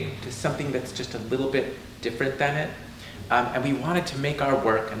everyday to something that's just a little bit different than it. And we wanted to make our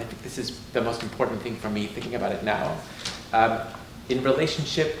work, and I think this is the most important thing for me thinking about it now, in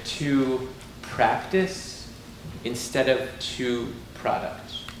relationship to practice instead of to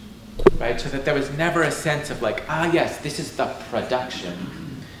product, right? So that there was never a sense of like, yes, this is the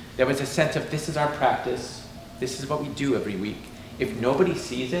production. There was a sense of this is our practice, this is what we do every week. If nobody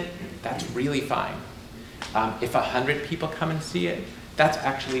sees it, that's really fine. If 100 people come and see it, that's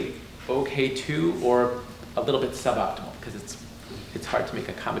actually okay too, or a little bit suboptimal, because it's hard to make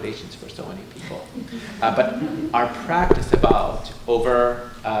accommodations for so many people. But our practice evolved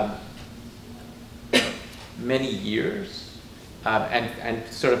over many years and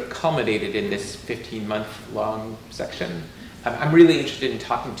sort of culminated in this 15-month-long section. I'm really interested in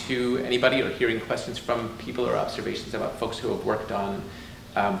talking to anybody or hearing questions from people or observations about folks who have worked on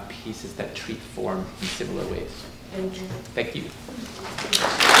pieces that treat form in similar ways. Thank you.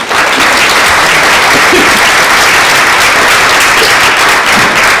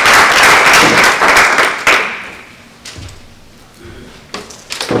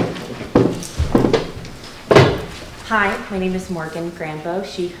 Hi, my name is Morgan Grambo,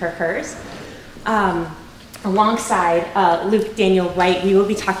 she, her, hers. Alongside Luke Daniel White, we will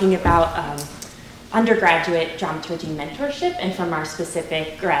be talking about undergraduate dramaturgy mentorship and from our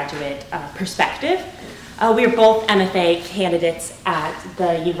specific graduate perspective. We are both MFA candidates at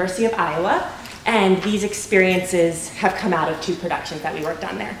the University of Iowa, and these experiences have come out of 2 productions that we worked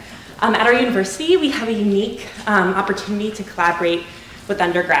on there. At our university, we have a unique opportunity to collaborate with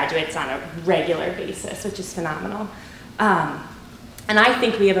undergraduates on a regular basis, which is phenomenal. And I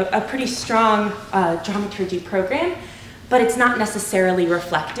think we have a pretty strong dramaturgy program, but it's not necessarily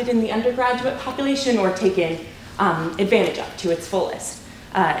reflected in the undergraduate population or taken advantage of to its fullest.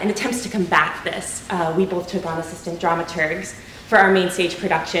 In attempts to combat this, we both took on assistant dramaturgs for our main stage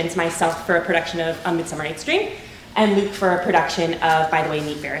productions, myself for a production of A Midsummer Night's Dream, and Luke for a production of By the Way,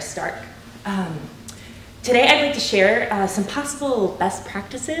 Meet Vera Stark. Today I'd like to share some possible best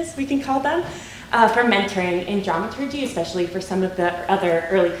practices, we can call them, for mentoring in dramaturgy, especially for some of the other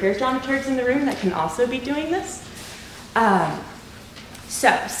early careers dramaturgs in the room that can also be doing this.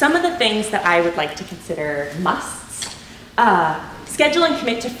 So some of the things that I would like to consider musts. Schedule and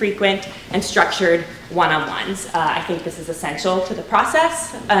commit to frequent and structured one-on-ones. I think this is essential to the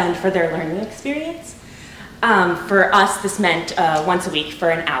process and for their learning experience. For us, this meant once a week for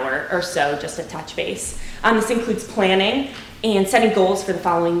an hour or so, just to touch base. This includes planning and setting goals for the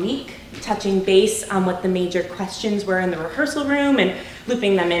following week, touching base on what the major questions were in the rehearsal room and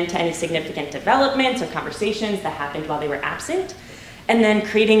looping them into any significant developments or conversations that happened while they were absent, and then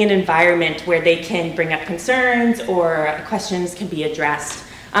creating an environment where they can bring up concerns or questions can be addressed.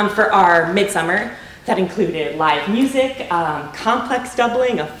 For our midsummer, that included live music, complex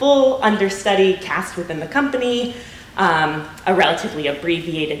doubling, a full understudy cast within the company, a relatively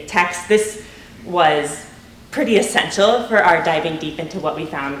abbreviated text. This was pretty essential for our diving deep into what we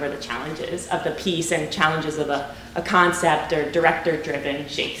found were the challenges of the piece and challenges of a concept or director-driven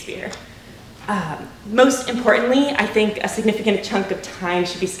Shakespeare. Most importantly, I think a significant chunk of time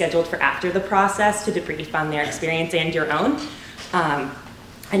should be scheduled for after the process to debrief on their experience and your own,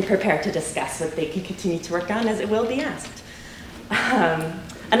 and prepare to discuss what they can continue to work on as it will be asked.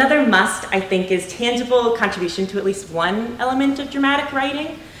 Another must, I think, is tangible contribution to at least one element of dramatic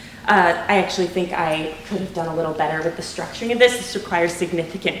writing. I actually think I could have done a little better with the structuring of this. This requires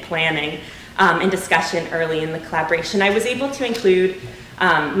significant planning and discussion early in the collaboration. I was able to include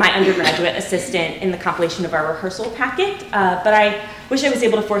my undergraduate assistant in the compilation of our rehearsal packet, but I wish I was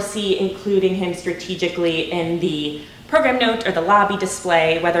able to foresee including him strategically in the program note or the lobby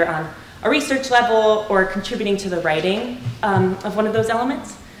display, whether on a research level or contributing to the writing of one of those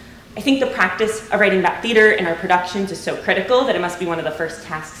elements. I think the practice of writing about theater in our productions is so critical that it must be one of the first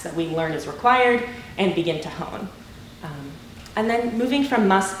tasks that we learn is required and begin to hone. And then moving from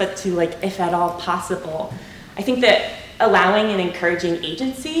must, but to like, if at all possible, I think that allowing and encouraging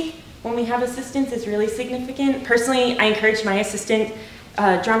agency when we have assistants is really significant. Personally, I encouraged my assistant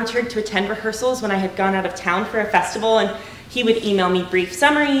dramaturg to attend rehearsals when I had gone out of town for a festival, and he would email me brief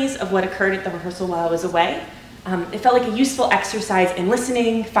summaries of what occurred at the rehearsal while I was away. It felt like a useful exercise in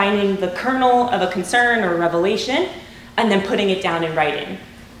listening, finding the kernel of a concern or revelation, and then putting it down in writing.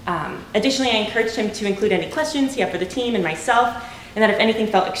 Additionally, I encouraged him to include any questions he had for the team and myself, and that if anything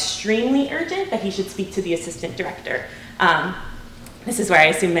felt extremely urgent, that he should speak to the assistant director. This is where I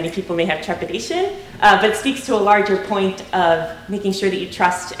assume many people may have trepidation, but it speaks to a larger point of making sure that you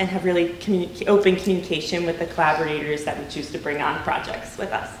trust and have really open communication with the collaborators that we choose to bring on projects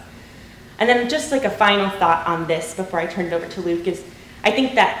with us. And then just like a final thought on this before I turn it over to Luke is, I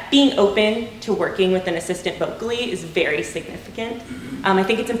think that being open to working with an assistant vocally is very significant. I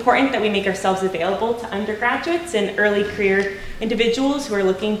think it's important that we make ourselves available to undergraduates and early career individuals who are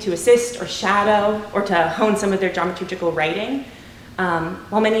looking to assist or shadow or to hone some of their dramaturgical writing.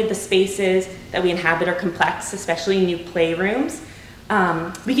 While many of the spaces that we inhabit are complex, especially new playrooms,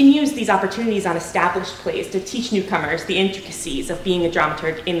 we can use these opportunities on established plays to teach newcomers the intricacies of being a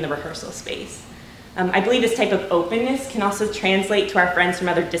dramaturg in the rehearsal space. I believe this type of openness can also translate to our friends from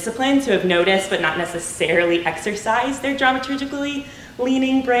other disciplines who have noticed but not necessarily exercised their dramaturgically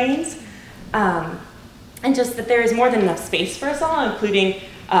leaning brains. And just that there is more than enough space for us all, including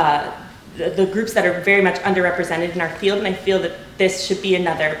the groups that are very much underrepresented in our field, and I feel that this should be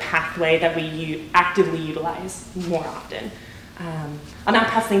another pathway that we actively utilize more often. I'll now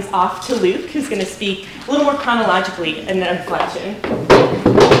pass things off to Luke, who's going to speak a little more chronologically in the inflection.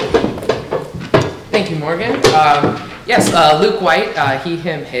 Thank you, Morgan. Yes, Luke White, he,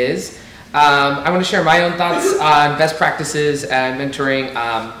 him, his. I want to share my own thoughts on best practices and mentoring.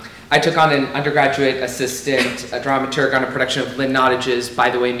 I took on an undergraduate assistant, a dramaturg on a production of Lynn Nottage's By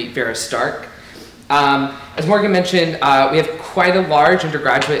the Way, Meet Vera Stark. As Morgan mentioned, we have quite a large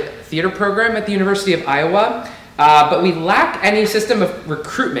undergraduate theater program at the University of Iowa, but we lack any system of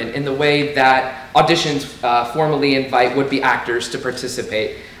recruitment in the way that auditions formally invite would-be actors to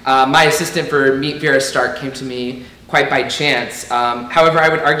participate. My assistant for Meet Vera Stark came to me quite by chance. However, I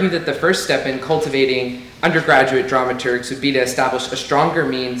would argue that the first step in cultivating undergraduate dramaturgs would be to establish a stronger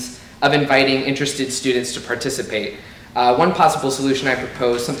means of inviting interested students to participate. One possible solution I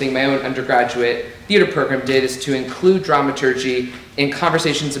propose, something my own undergraduate theater program did, is to include dramaturgy in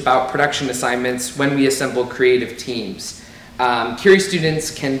conversations about production assignments when we assemble creative teams. Curious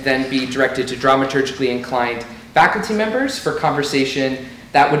students can then be directed to dramaturgically inclined faculty members for conversation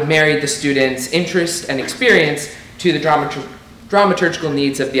that would marry the students' interest and experience to the dramaturgical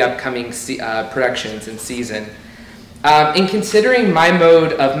needs of the upcoming productions and season. In considering my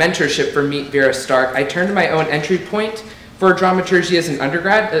mode of mentorship for Meet Vera Stark, I turned to my own entry point for dramaturgy as an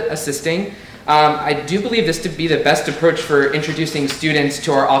undergrad assisting. I do believe this to be the best approach for introducing students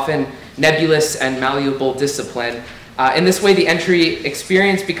to our often nebulous and malleable discipline. In this way, the entry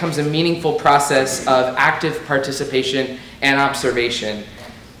experience becomes a meaningful process of active participation and observation.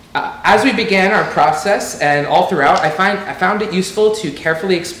 As we began our process and all throughout, I found it useful to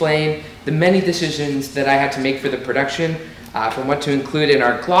carefully explain the many decisions that I had to make for the production, from what to include in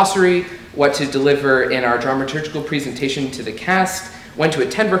our glossary, what to deliver in our dramaturgical presentation to the cast, when to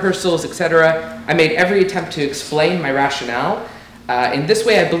attend rehearsals, etc. I made every attempt to explain my rationale. In this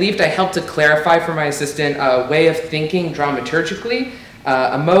way, I believed I helped to clarify for my assistant a way of thinking dramaturgically,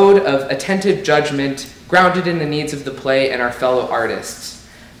 a mode of attentive judgment grounded in the needs of the play and our fellow artists.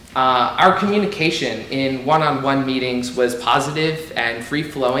 Our communication in one-on-one meetings was positive and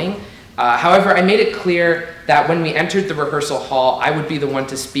free-flowing. However, I made it clear that when we entered the rehearsal hall, I would be the one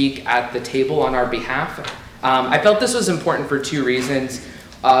to speak at the table on our behalf. I felt this was important for two reasons.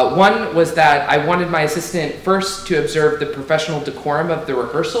 One was that I wanted my assistant first to observe the professional decorum of the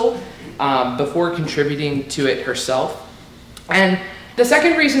rehearsal before contributing to it herself. And the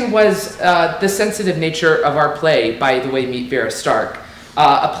second reason was the sensitive nature of our play, By the Way, Meet Vera Stark.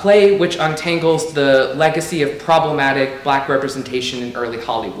 A play which untangles the legacy of problematic black representation in early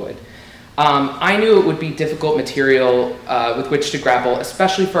Hollywood. I knew it would be difficult material with which to grapple,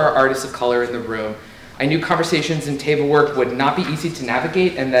 especially for our artists of color in the room. I knew conversations and table work would not be easy to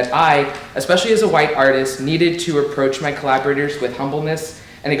navigate, and that I, especially as a white artist, needed to approach my collaborators with humbleness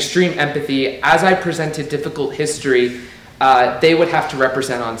and extreme empathy as I presented difficult history they would have to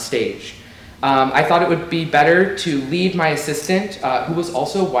represent on stage. I thought it would be better to lead my assistant, who was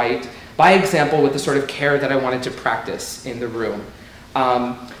also white, by example with the sort of care that I wanted to practice in the room.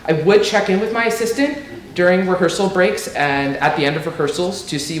 I would check in with my assistant during rehearsal breaks and at the end of rehearsals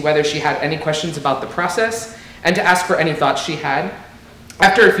to see whether she had any questions about the process and to ask for any thoughts she had.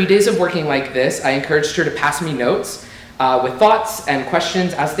 After a few days of working like this, I encouraged her to pass me notes with thoughts and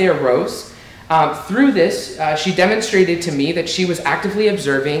questions as they arose. Through this, she demonstrated to me that she was actively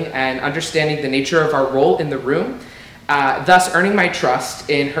observing and understanding the nature of our role in the room, thus earning my trust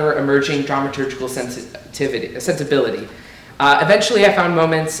in her emerging dramaturgical sensibility. Eventually, I found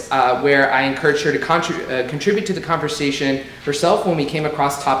moments where I encouraged her to contribute to the conversation herself when we came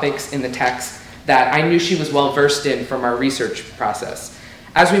across topics in the text that I knew she was well versed in from our research process.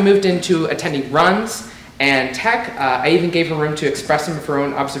 As we moved into attending runs and tech, I even gave her room to express some of her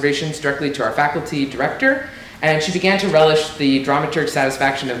own observations directly to our faculty director, and she began to relish the dramaturg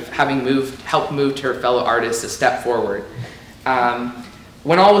satisfaction of having helped move her fellow artists a step forward.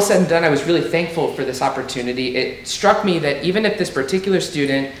 When all was said and done, I was really thankful for this opportunity. It struck me that even if this particular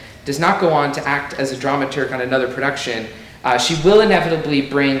student does not go on to act as a dramaturg on another production, she will inevitably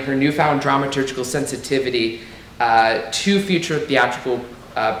bring her newfound dramaturgical sensitivity to future theatrical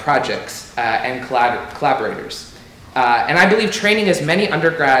projects and collaborators. And I believe training as many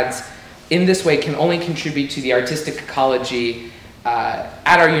undergrads in this way can only contribute to the artistic ecology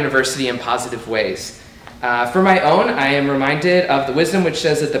at our university in positive ways. For my own, I am reminded of the wisdom which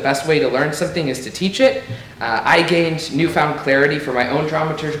says that the best way to learn something is to teach it. I gained newfound clarity for my own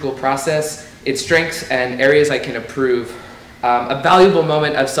dramaturgical process, its strengths and areas I can improve. A valuable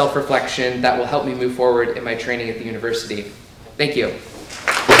moment of self-reflection that will help me move forward in my training at the university. Thank you.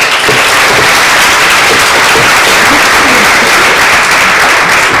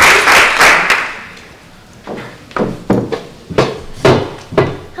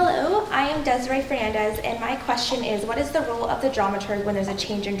 Hello, I am Desiree Fernandez, and my question is, what is the role of the dramaturg when there's a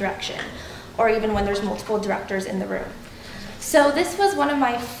change in direction, or even when there's multiple directors in the room? So this was one of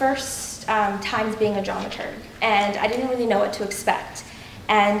my first times being a dramaturg, and I didn't really know what to expect.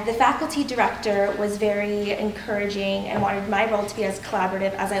 And the faculty director was very encouraging and wanted my role to be as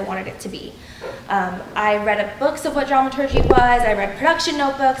collaborative as I wanted it to be. I read books of what dramaturgy was, I read production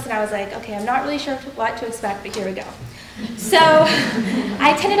notebooks, and I was like, okay, I'm not really sure what to expect, but here we go. So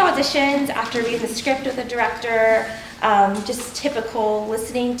I attended auditions after reading the script with the director, just typical,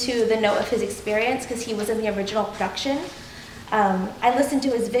 listening to the note of his experience because he was in the original production. I listened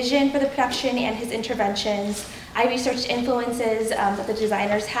to his vision for the production and his interventions. I researched influences that the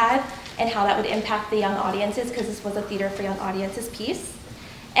designers had and how that would impact the young audiences, because this was a theater for young audiences piece.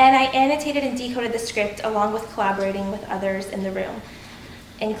 And I annotated and decoded the script along with collaborating with others in the room,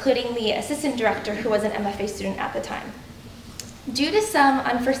 including the assistant director who was an MFA student at the time. Due to some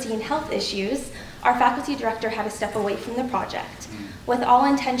unforeseen health issues, our faculty director had to step away from the project with all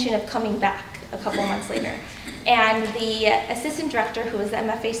intention of coming back a couple months later. And the assistant director, who was the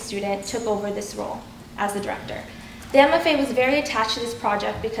MFA student, took over this role as the director. The MFA was very attached to this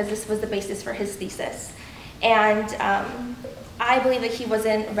project because this was the basis for his thesis. And I believe that he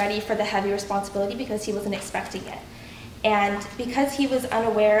wasn't ready for the heavy responsibility because he wasn't expecting it. And because he was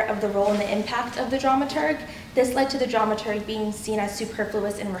unaware of the role and the impact of the dramaturg, this led to the dramaturg being seen as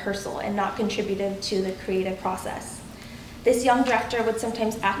superfluous in rehearsal and not contributive to the creative process. This young director would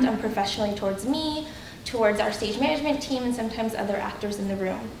sometimes act unprofessionally towards me, towards our stage management team, and sometimes other actors in the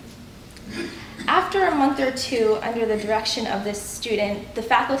room. After a month or two under the direction of this student, the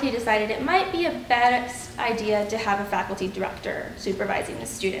faculty decided it might be a best idea to have a faculty director supervising the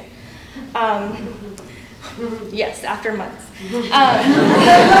student. Yes, after months. So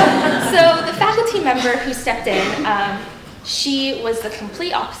the faculty member who stepped in, she was the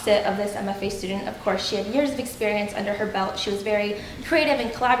complete opposite of this MFA student. Of course, she had years of experience under her belt. She was very creative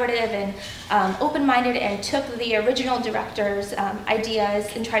and collaborative and open-minded, and took the original director's ideas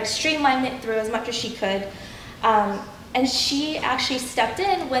and tried to streamline it through as much as she could. And she actually stepped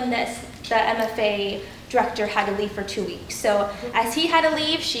in when the MFA director had to leave for 2 weeks. So as he had to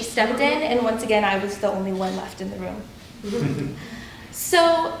leave, she stepped in, and once again, I was the only one left in the room.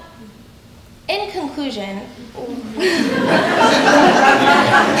 So, in conclusion, the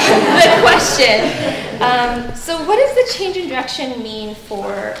question, so what does the change in direction mean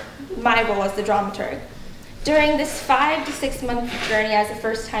for my role as the dramaturg? During this 5 to 6 month journey as a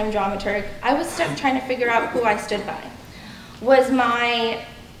first-time dramaturg, I was trying to figure out who I stood by. Was my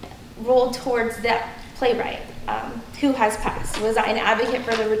role towards that playwright who has passed? Was I an advocate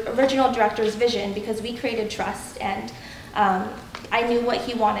for the original director's vision because we created trust, and I knew what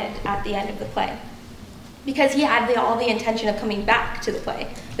he wanted at the end of the play? Because he had all the intention of coming back to the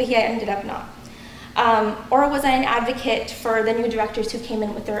play, but he ended up not. Or was I an advocate for the new directors who came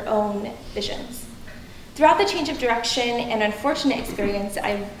in with their own visions? Throughout the change of direction and unfortunate experience,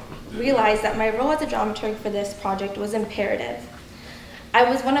 I realized that my role as a dramaturg for this project was imperative. I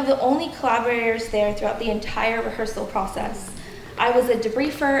was one of the only collaborators there throughout the entire rehearsal process. I was a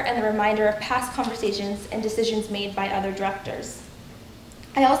debriefer and a reminder of past conversations and decisions made by other directors.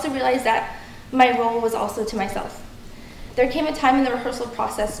 I also realized that my role was also to myself. There came a time in the rehearsal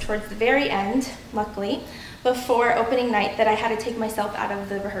process towards the very end, luckily, before opening night that I had to take myself out of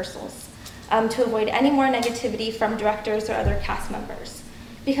the rehearsals to avoid any more negativity from directors or other cast members.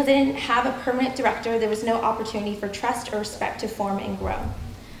 Because I didn't have a permanent director, there was no opportunity for trust or respect to form and grow.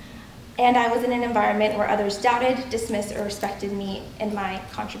 And I was in an environment where others doubted, dismissed, or respected me and my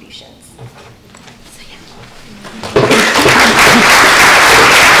contributions. So, yeah.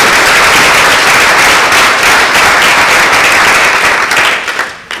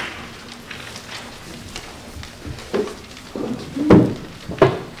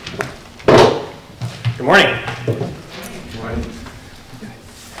 Good morning.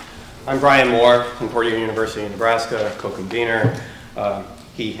 I'm Bryan Mawr, Concordia University in Nebraska, co-convener,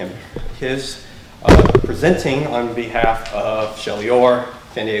 he, him, his, presenting on behalf of Shelley Orr,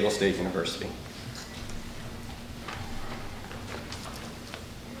 San Diego State University.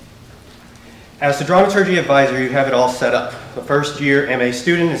 As the dramaturgy advisor, you have it all set up. The first year MA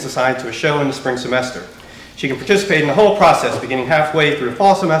student is assigned to a show in the spring semester. She can participate in the whole process, beginning halfway through the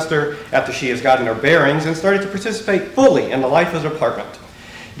fall semester after she has gotten her bearings and started to participate fully in the life of the department.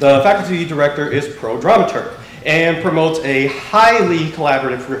 The faculty director is pro-dramaturg and promotes a highly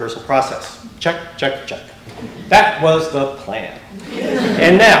collaborative rehearsal process. Check, check, check. That was the plan.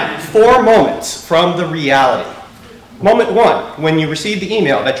 And now, 4 moments from the reality. Moment 1, when you receive the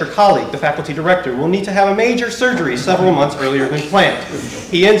email that your colleague, the faculty director, will need to have a major surgery several months earlier than planned.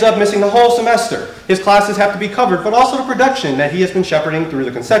 He ends up missing the whole semester. His classes have to be covered, but also the production that he has been shepherding through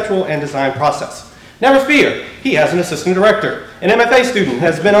the conceptual and design process. Never fear, he has an assistant director. An MFA student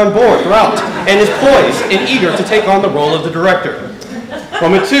has been on board throughout and is poised and eager to take on the role of the director.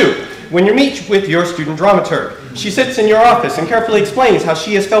 Moment 2, when you meet with your student dramaturg, she sits in your office and carefully explains how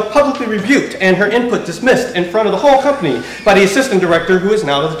she has felt publicly rebuked and her input dismissed in front of the whole company by the assistant director who is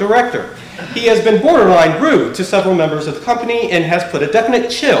now the director. He has been borderline rude to several members of the company and has put a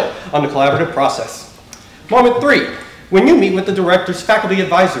definite chill on the collaborative process. Moment 3, when you meet with the director's faculty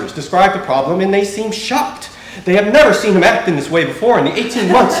advisors, describe the problem and they seem shocked. They have never seen him act in this way before in the 18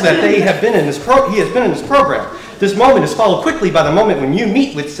 months that he has been in this program. This moment is followed quickly by the moment when you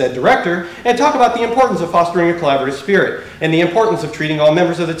meet with said director and talk about the importance of fostering a collaborative spirit and the importance of treating all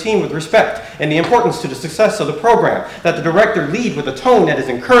members of the team with respect and the importance to the success of the program, that the director lead with a tone that is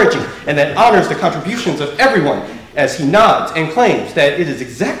encouraging and that honors the contributions of everyone as he nods and claims that it is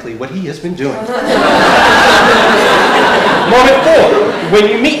exactly what he has been doing. Moment 4, when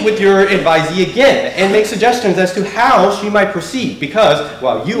you meet with your advisee again and make suggestions as to how she might proceed, because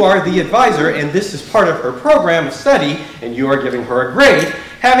while you are the advisor and this is part of her program of study and you are giving her a grade,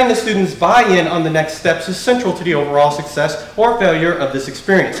 having the students buy in on the next steps is central to the overall success or failure of this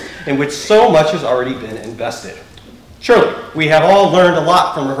experience, in which so much has already been invested. Surely, we have all learned a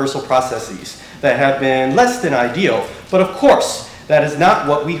lot from rehearsal processes that have been less than ideal, but of course, that is not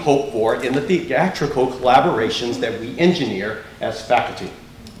what we hope for in the theatrical collaborations that we engineer as faculty.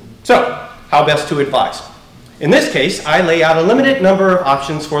 So, how best to advise? In this case, I lay out a limited number of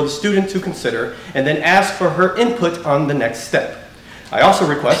options for the student to consider and then ask for her input on the next step. I also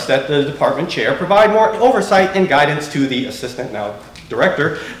request that the department chair provide more oversight and guidance to the assistant, now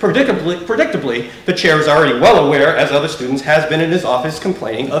director. Predictably, the chair is already well aware, as other students has been in his office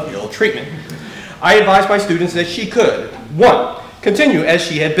complaining of ill treatment. I advised my students that she could, 1, continue as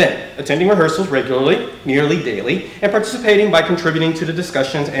she had been, attending rehearsals regularly, nearly daily, and participating by contributing to the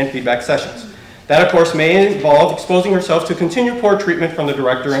discussions and feedback sessions. That, of course, may involve exposing herself to continued poor treatment from the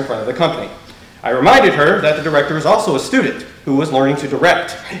director in front of the company. I reminded her that the director is also a student who was learning to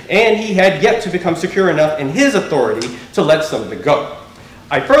direct, and he had yet to become secure enough in his authority to let some of it go.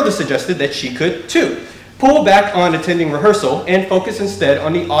 I further suggested that she could, too, pull back on attending rehearsal and focus instead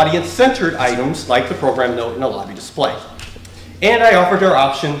on the audience-centered items like the program note and the lobby display. And I offered her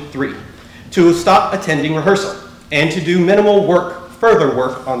option 3, to stop attending rehearsal and to do minimal work, further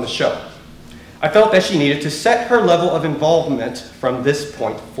work on the show. I felt that she needed to set her level of involvement from this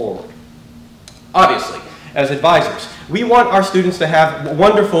point forward. Obviously, as advisors, we want our students to have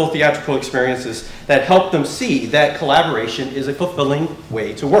wonderful theatrical experiences that help them see that collaboration is a fulfilling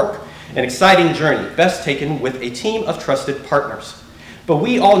way to work. An exciting journey, best taken with a team of trusted partners. But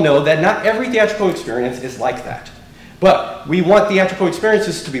we all know that not every theatrical experience is like that. But we want theatrical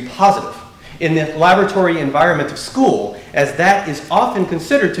experiences to be positive. In the laboratory environment of school, as that is often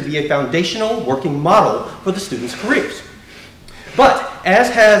considered to be a foundational working model for the students' careers. But as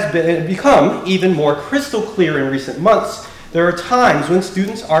has become even more crystal clear in recent months, there are times when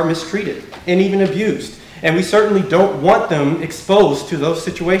students are mistreated and even abused, and we certainly don't want them exposed to those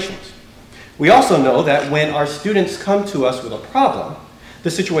situations. We also know that when our students come to us with a problem, the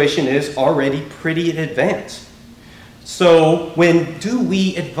situation is already pretty advanced. So when do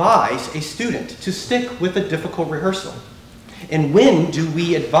we advise a student to stick with a difficult rehearsal? And when do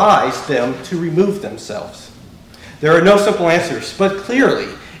we advise them to remove themselves? There are no simple answers, but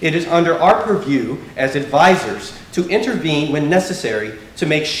clearly it is under our purview as advisors to intervene when necessary to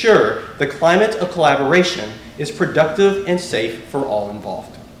make sure the climate of collaboration is productive and safe for all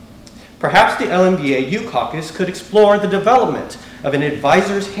involved. Perhaps the LMDA U Caucus could explore the development of an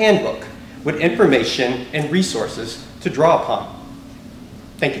advisor's handbook with information and resources to draw upon.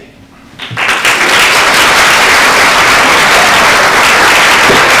 Thank you.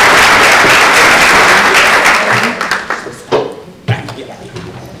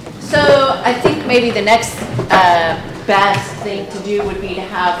 So I think maybe the next best thing to do would be to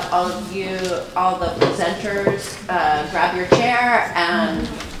have all of you, all the presenters, grab your chair and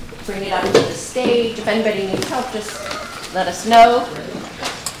bring it up to the stage. If anybody needs help, just let us know.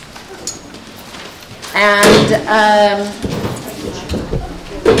 And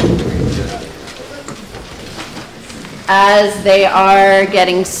as they are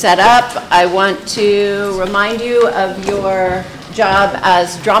getting set up, I want to remind you of your job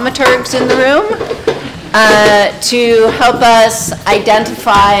as dramaturgs in the room to help us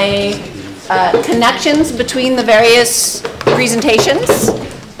identify connections between the various presentations.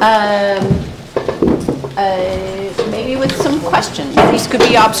 Maybe with some questions. These could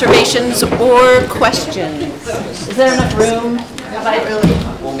be observations or questions. Is there enough room? Have I really?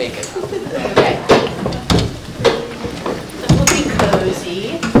 We'll make it. Okay. We'll be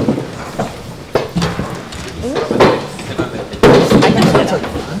cozy.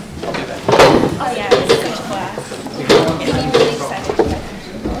 Oh yeah, this is such class. It'll be really excited.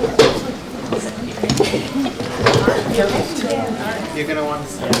 You're going to want to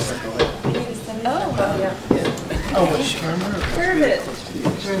see it. Oh, yeah. Oh, which camera? Perfect.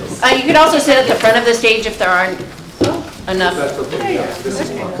 You could also sit at the front of the stage if there aren't enough. That's okay. Yeah, this is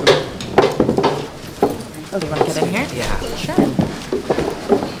Oh, do you want to get in here? Yeah. Sure.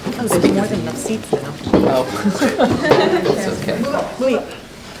 Oh, there's more than enough seats now. Oh. It's okay.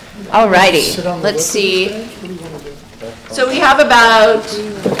 Alrighty, let's see. So we have about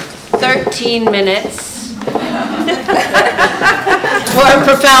 13 minutes for a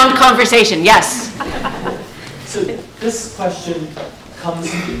profound conversation. Yes? So this question comes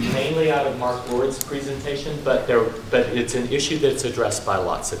mainly out of Mark Lord's presentation, but it's an issue that's addressed by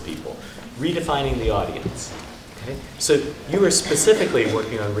lots of people. Redefining the audience. Okay? So you are specifically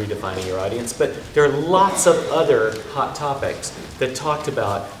working on redefining your audience, but there are lots of other hot topics that talked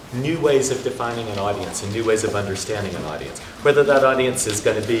about new ways of defining an audience and new ways of understanding an audience. Whether that audience is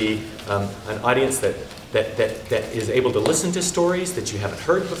going to be an audience that is able to listen to stories that you haven't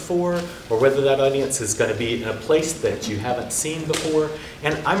heard before, or whether that audience is going to be in a place that you haven't seen before.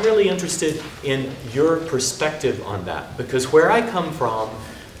 And I'm really interested in your perspective on that, because where I come from,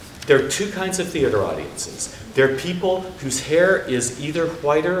 there are two kinds of theater audiences. There are people whose hair is either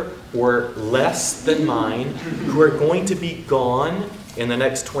whiter or less than mine, who are going to be gone in the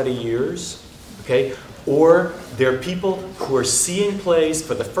next 20 years, okay? Or there are people who are seeing plays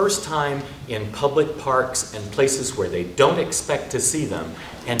for the first time in public parks and places where they don't expect to see them,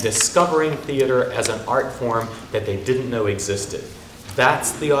 and discovering theater as an art form that they didn't know existed.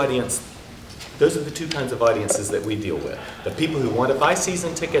 That's the audience. Those are the two kinds of audiences that we deal with. The people who want to buy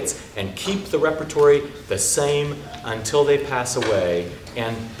season tickets and keep the repertory the same until they pass away,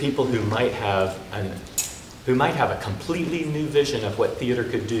 and people who might have a completely new vision of what theater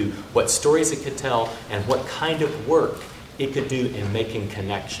could do, what stories it could tell, and what kind of work it could do in making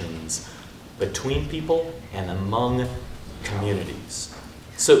connections between people and among communities.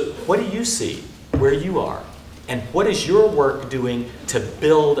 So what do you see where you are? And what is your work doing to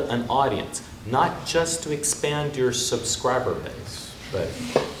build an audience? Not just to expand your subscriber base, but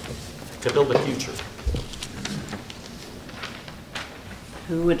to build a future.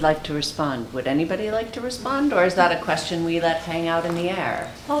 Who would like to respond? Would anybody like to respond, or is that a question we let hang out in the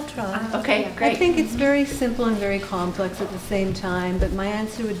air? I'll try. Okay, great. I think it's very simple and very complex at the same time, but my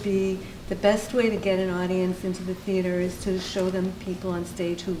answer would be the best way to get an audience into the theater is to show them people on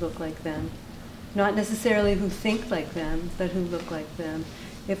stage who look like them. Not necessarily who think like them, but who look like them.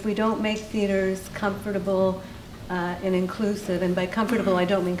 If we don't make theaters comfortable and inclusive, and by comfortable, I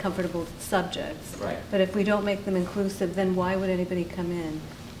don't mean comfortable subjects. Right. But if we don't make them inclusive, then why would anybody come in?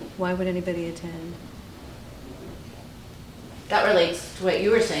 Why would anybody attend? That relates to what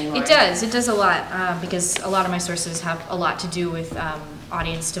you were saying, Lauren. It does a lot, because a lot of my sources have a lot to do with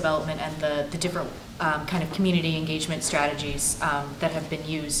audience development and the different kind of community engagement strategies that have been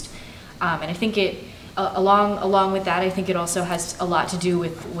used. And I think along with that, I think it also has a lot to do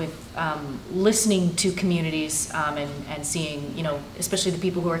with listening to communities and seeing, especially the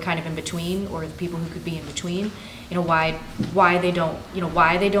people who are kind of in between, or the people who could be in between, why they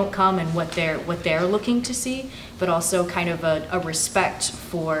don't come and what they're looking to see, but also kind of a respect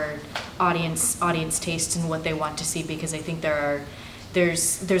for audience tastes and what they want to see, because I think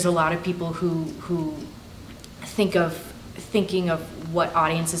there's a lot of people who thinking of what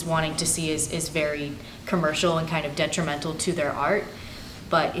audience is wanting to see is very commercial and kind of detrimental to their art.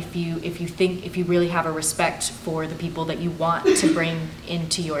 But if you really have a respect for the people that you want to bring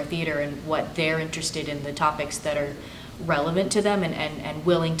into your theater and what they're interested in, the topics that are relevant to them, and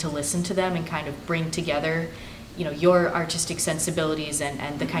willing to listen to them and kind of bring together, your artistic sensibilities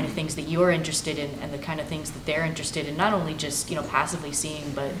and the kind of things that you're interested in and the kind of things that they're interested in, not only just, passively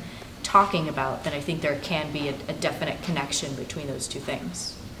seeing, but talking about, then I think there can be a definite connection between those two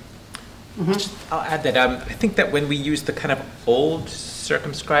things. Mm-hmm. I'll add that I think that when we use the kind of old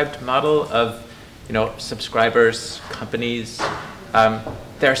circumscribed model of, subscribers, companies,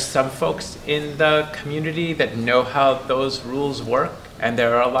 there are some folks in the community that know how those rules work, and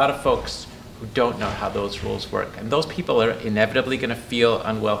there are a lot of folks who don't know how those rules work, and those people are inevitably going to feel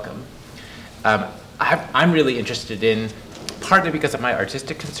unwelcome. I'm really interested in, partly because of my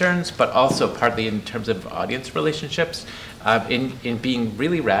artistic concerns, but also partly in terms of audience relationships, in being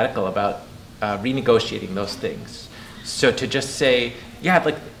really radical about renegotiating those things. So to just say, yeah,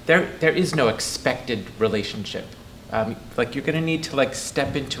 like there is no expected relationship. Like you're gonna need to like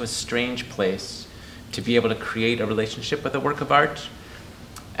step into a strange place to be able to create a relationship with a work of art.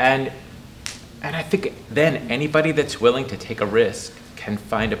 And I think then anybody that's willing to take a risk can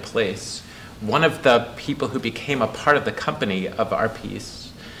find a place. One of the people who became a part of the company of our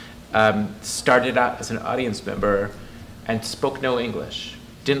piece started out as an audience member and spoke no English,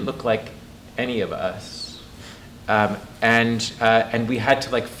 didn't look like any of us, and we had to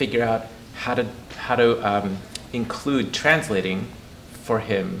like figure out how to include translating for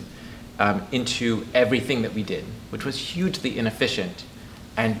him into everything that we did, which was hugely inefficient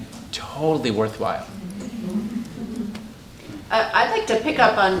and totally worthwhile. I'd like to pick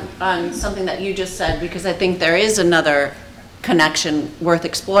up on something that you just said, because I think there is another connection worth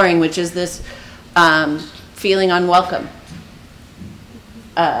exploring, which is this feeling unwelcome.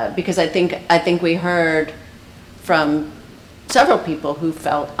 Because I think we heard from several people who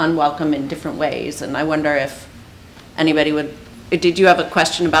felt unwelcome in different ways, and I wonder if anybody would. Did you have a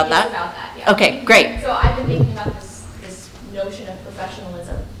question about that? About that, yeah. Okay, great. So I've been thinking about this notion of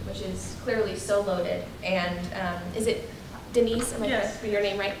professionalism, which is clearly so loaded, and is it Deniz, am I correct for your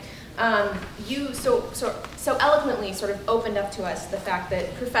name right? You so eloquently sort of opened up to us the fact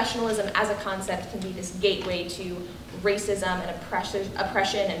that professionalism as a concept can be this gateway to racism and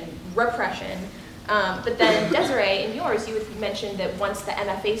oppression and repression. But then Desiree, in yours, you had mentioned that once the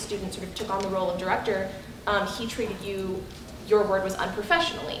MFA student sort of took on the role of director, he treated you, your word was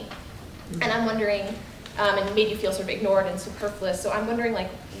unprofessionally. And I'm wondering, and made you feel sort of ignored and superfluous. So I'm wondering, like,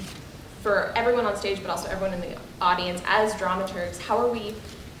 for everyone on stage, but also everyone in the audience, as dramaturgs, how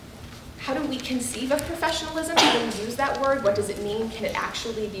do we conceive of professionalism? How do we use that word? What does it mean? Can it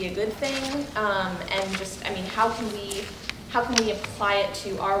actually be a good thing? And just, I mean, how can we apply it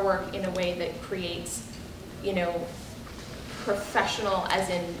to our work in a way that creates, professional as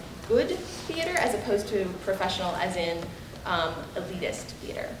in good theater, as opposed to professional as in elitist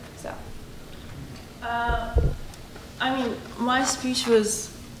theater? So. I mean, my speech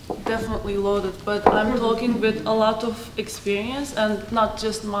was definitely loaded, but I'm talking with a lot of experience and not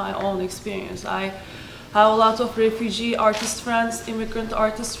just my own experience. I have a lot of refugee artist friends, immigrant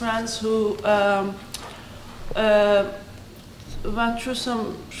artist friends who went through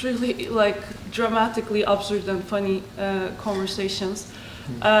some really like dramatically absurd and funny conversations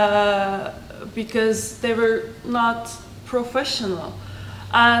because they were not professional.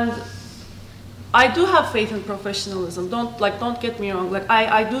 And I do have faith in professionalism. Don't get me wrong. Like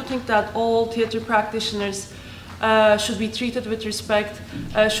I do think that all theater practitioners should be treated with respect,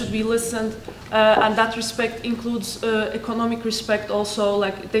 should be listened, and that respect includes economic respect also.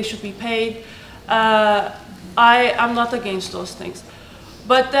 Like they should be paid. I am not against those things,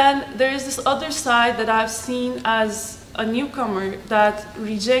 but then there is this other side that I've seen as a newcomer that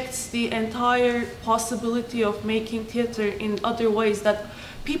rejects the entire possibility of making theater in other ways that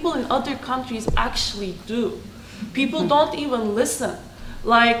people in other countries actually do. People don't even listen.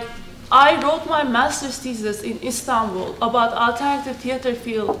 Like, I wrote my master's thesis in Istanbul about alternative theater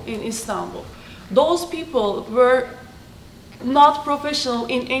field in Istanbul. Those people were not professional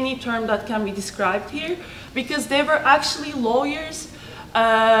in any term that can be described here, because they were actually lawyers,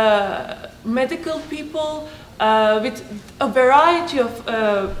 medical people, with a variety of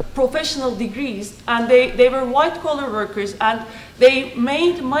professional degrees, and they were white-collar workers, and they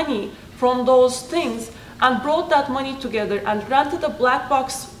made money from those things and brought that money together and rented a black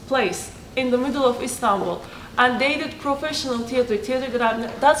box place in the middle of Istanbul, and they did professional theater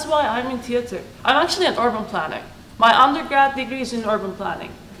that that's why I'm in theater. I'm actually an urban planner. My undergrad degree is in urban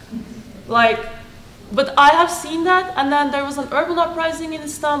planning. But I have seen that, and then there was an urban uprising in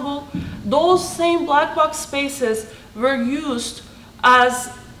Istanbul. Those same black box spaces were used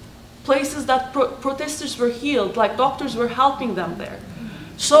as places that protesters were healed, like doctors were helping them there.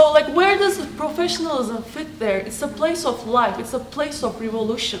 So where does professionalism fit there? It's a place of life, it's a place of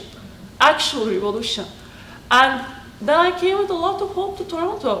revolution, actual revolution. And then I came with a lot of hope to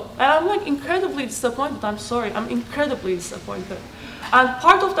Toronto, and I'm incredibly disappointed. I'm sorry, I'm incredibly disappointed. And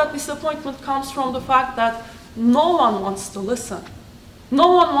part of that disappointment comes from the fact that no one wants to listen.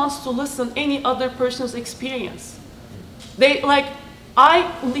 No one wants to listen any other person's experience.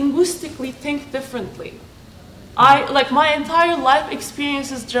 I linguistically think differently. My entire life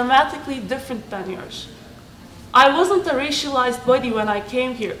experience is dramatically different than yours. I wasn't a racialized body when I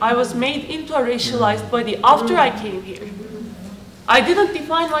came here. I was made into a racialized body after I came here. I didn't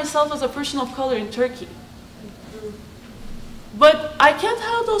define myself as a person of color in Turkey. But I can't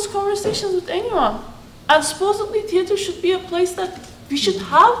have those conversations with anyone. And supposedly theater should be a place that we should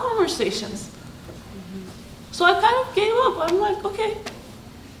have conversations. So I kind of gave up. I'm like, okay,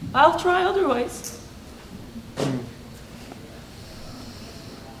 I'll try otherwise.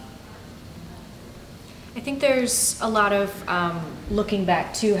 I think there's a lot of looking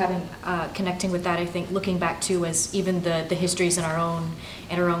back to connecting with that. I think looking back to as even the histories in our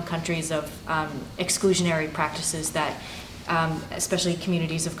own countries of exclusionary practices that especially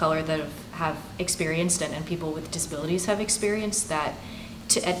communities of color that have experienced and people with disabilities have experienced that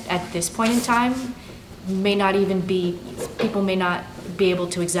at this point in time may not even be, people may not be able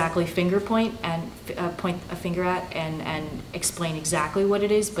to exactly finger point and point a finger at and explain exactly what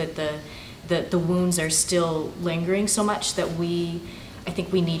it is, but the wounds are still lingering so much that I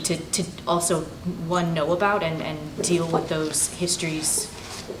think we need to also, one, know about and deal with those histories,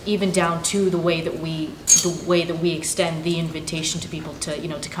 even down to the way that we extend the invitation to people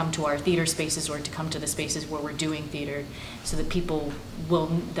to come to our theater spaces or to come to the spaces where we're doing theater, so that people will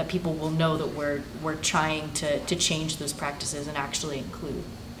know that we're trying to change those practices and actually include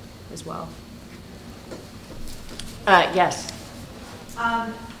as well. Yes.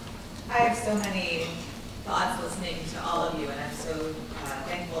 I have so many thoughts listening to all of you, and I'm so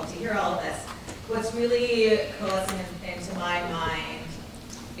thankful to hear all of this. What's really coalescing into my mind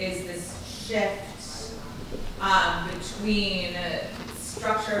is this shift between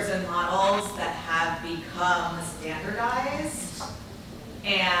structures and models that have become standardized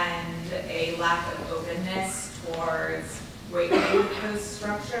and a lack of openness towards breaking those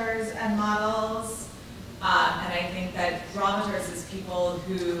structures and models. And I think that dramaturs is people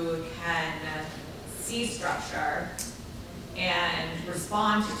who can see structure and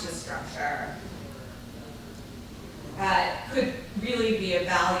respond to structure could really be a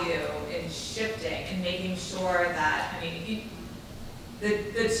value in shifting and making sure that,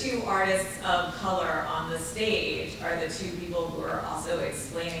 the two artists of color on the stage are the two people who are also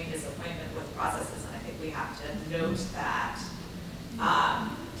explaining disappointment with processes, and I think we have to note that.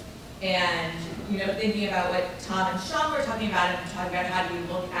 And thinking about what Tom and Shawn were talking about, and talking about how do you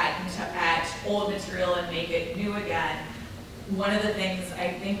look at old material and make it new again, one of the things I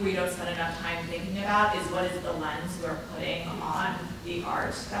think we don't spend enough time thinking about is what is the lens we're putting on the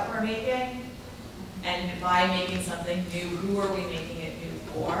art that we're making. And by making something new, who are we making it new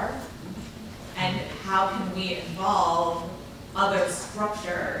for? And how can we involve other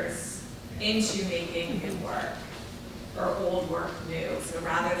structures into making new work, or old work new? So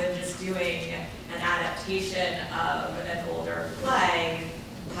rather than just doing an adaptation of an older play,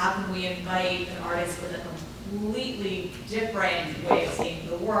 how can we invite an artist with a completely different way of seeing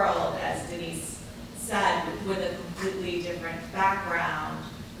the world, as Deniz said, with a completely different background,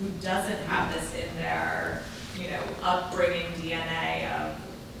 who doesn't have this in their upbringing DNA of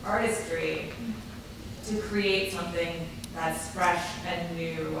artistry, to create something that's fresh and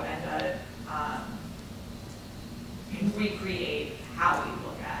new and recreate how we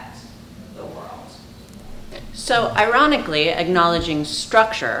look at the world. So ironically, acknowledging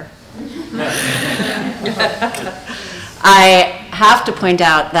structure, I have to point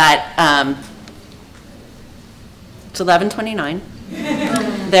out that it's 11:29.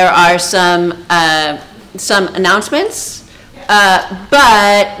 There are some announcements,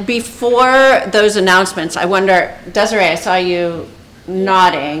 but before those announcements, I wonder, Desiree, I saw you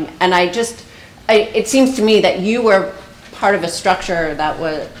nodding, and it seems to me that you were part of a structure that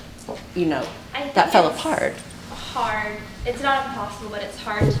was, that fell apart. Hard. It's not impossible, but it's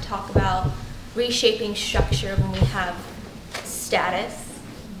hard to talk about reshaping structure when we have status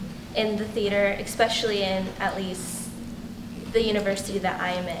in the theater, especially in at least the university that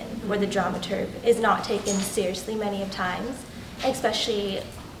I am in, where the dramaturg is not taken seriously many of times, especially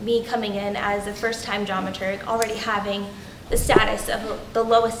me coming in as a first-time dramaturg, already having the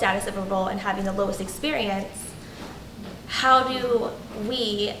lowest status of a role and having the lowest experience. How do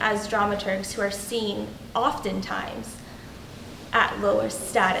we, as dramaturgs who are seen oftentimes at lower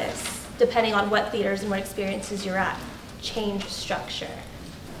status, depending on what theaters and what experiences you're at, change structure?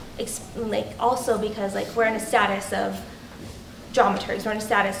 Also because we're in a status of dramaturgs, we're in a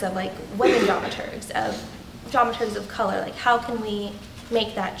status of women dramaturgs, of dramaturgs of color. How can we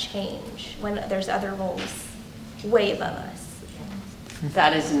make that change when there's other roles way above us?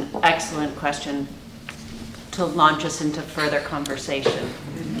 That is an excellent question to launch us into further conversation.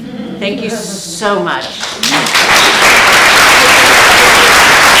 Thank you so much.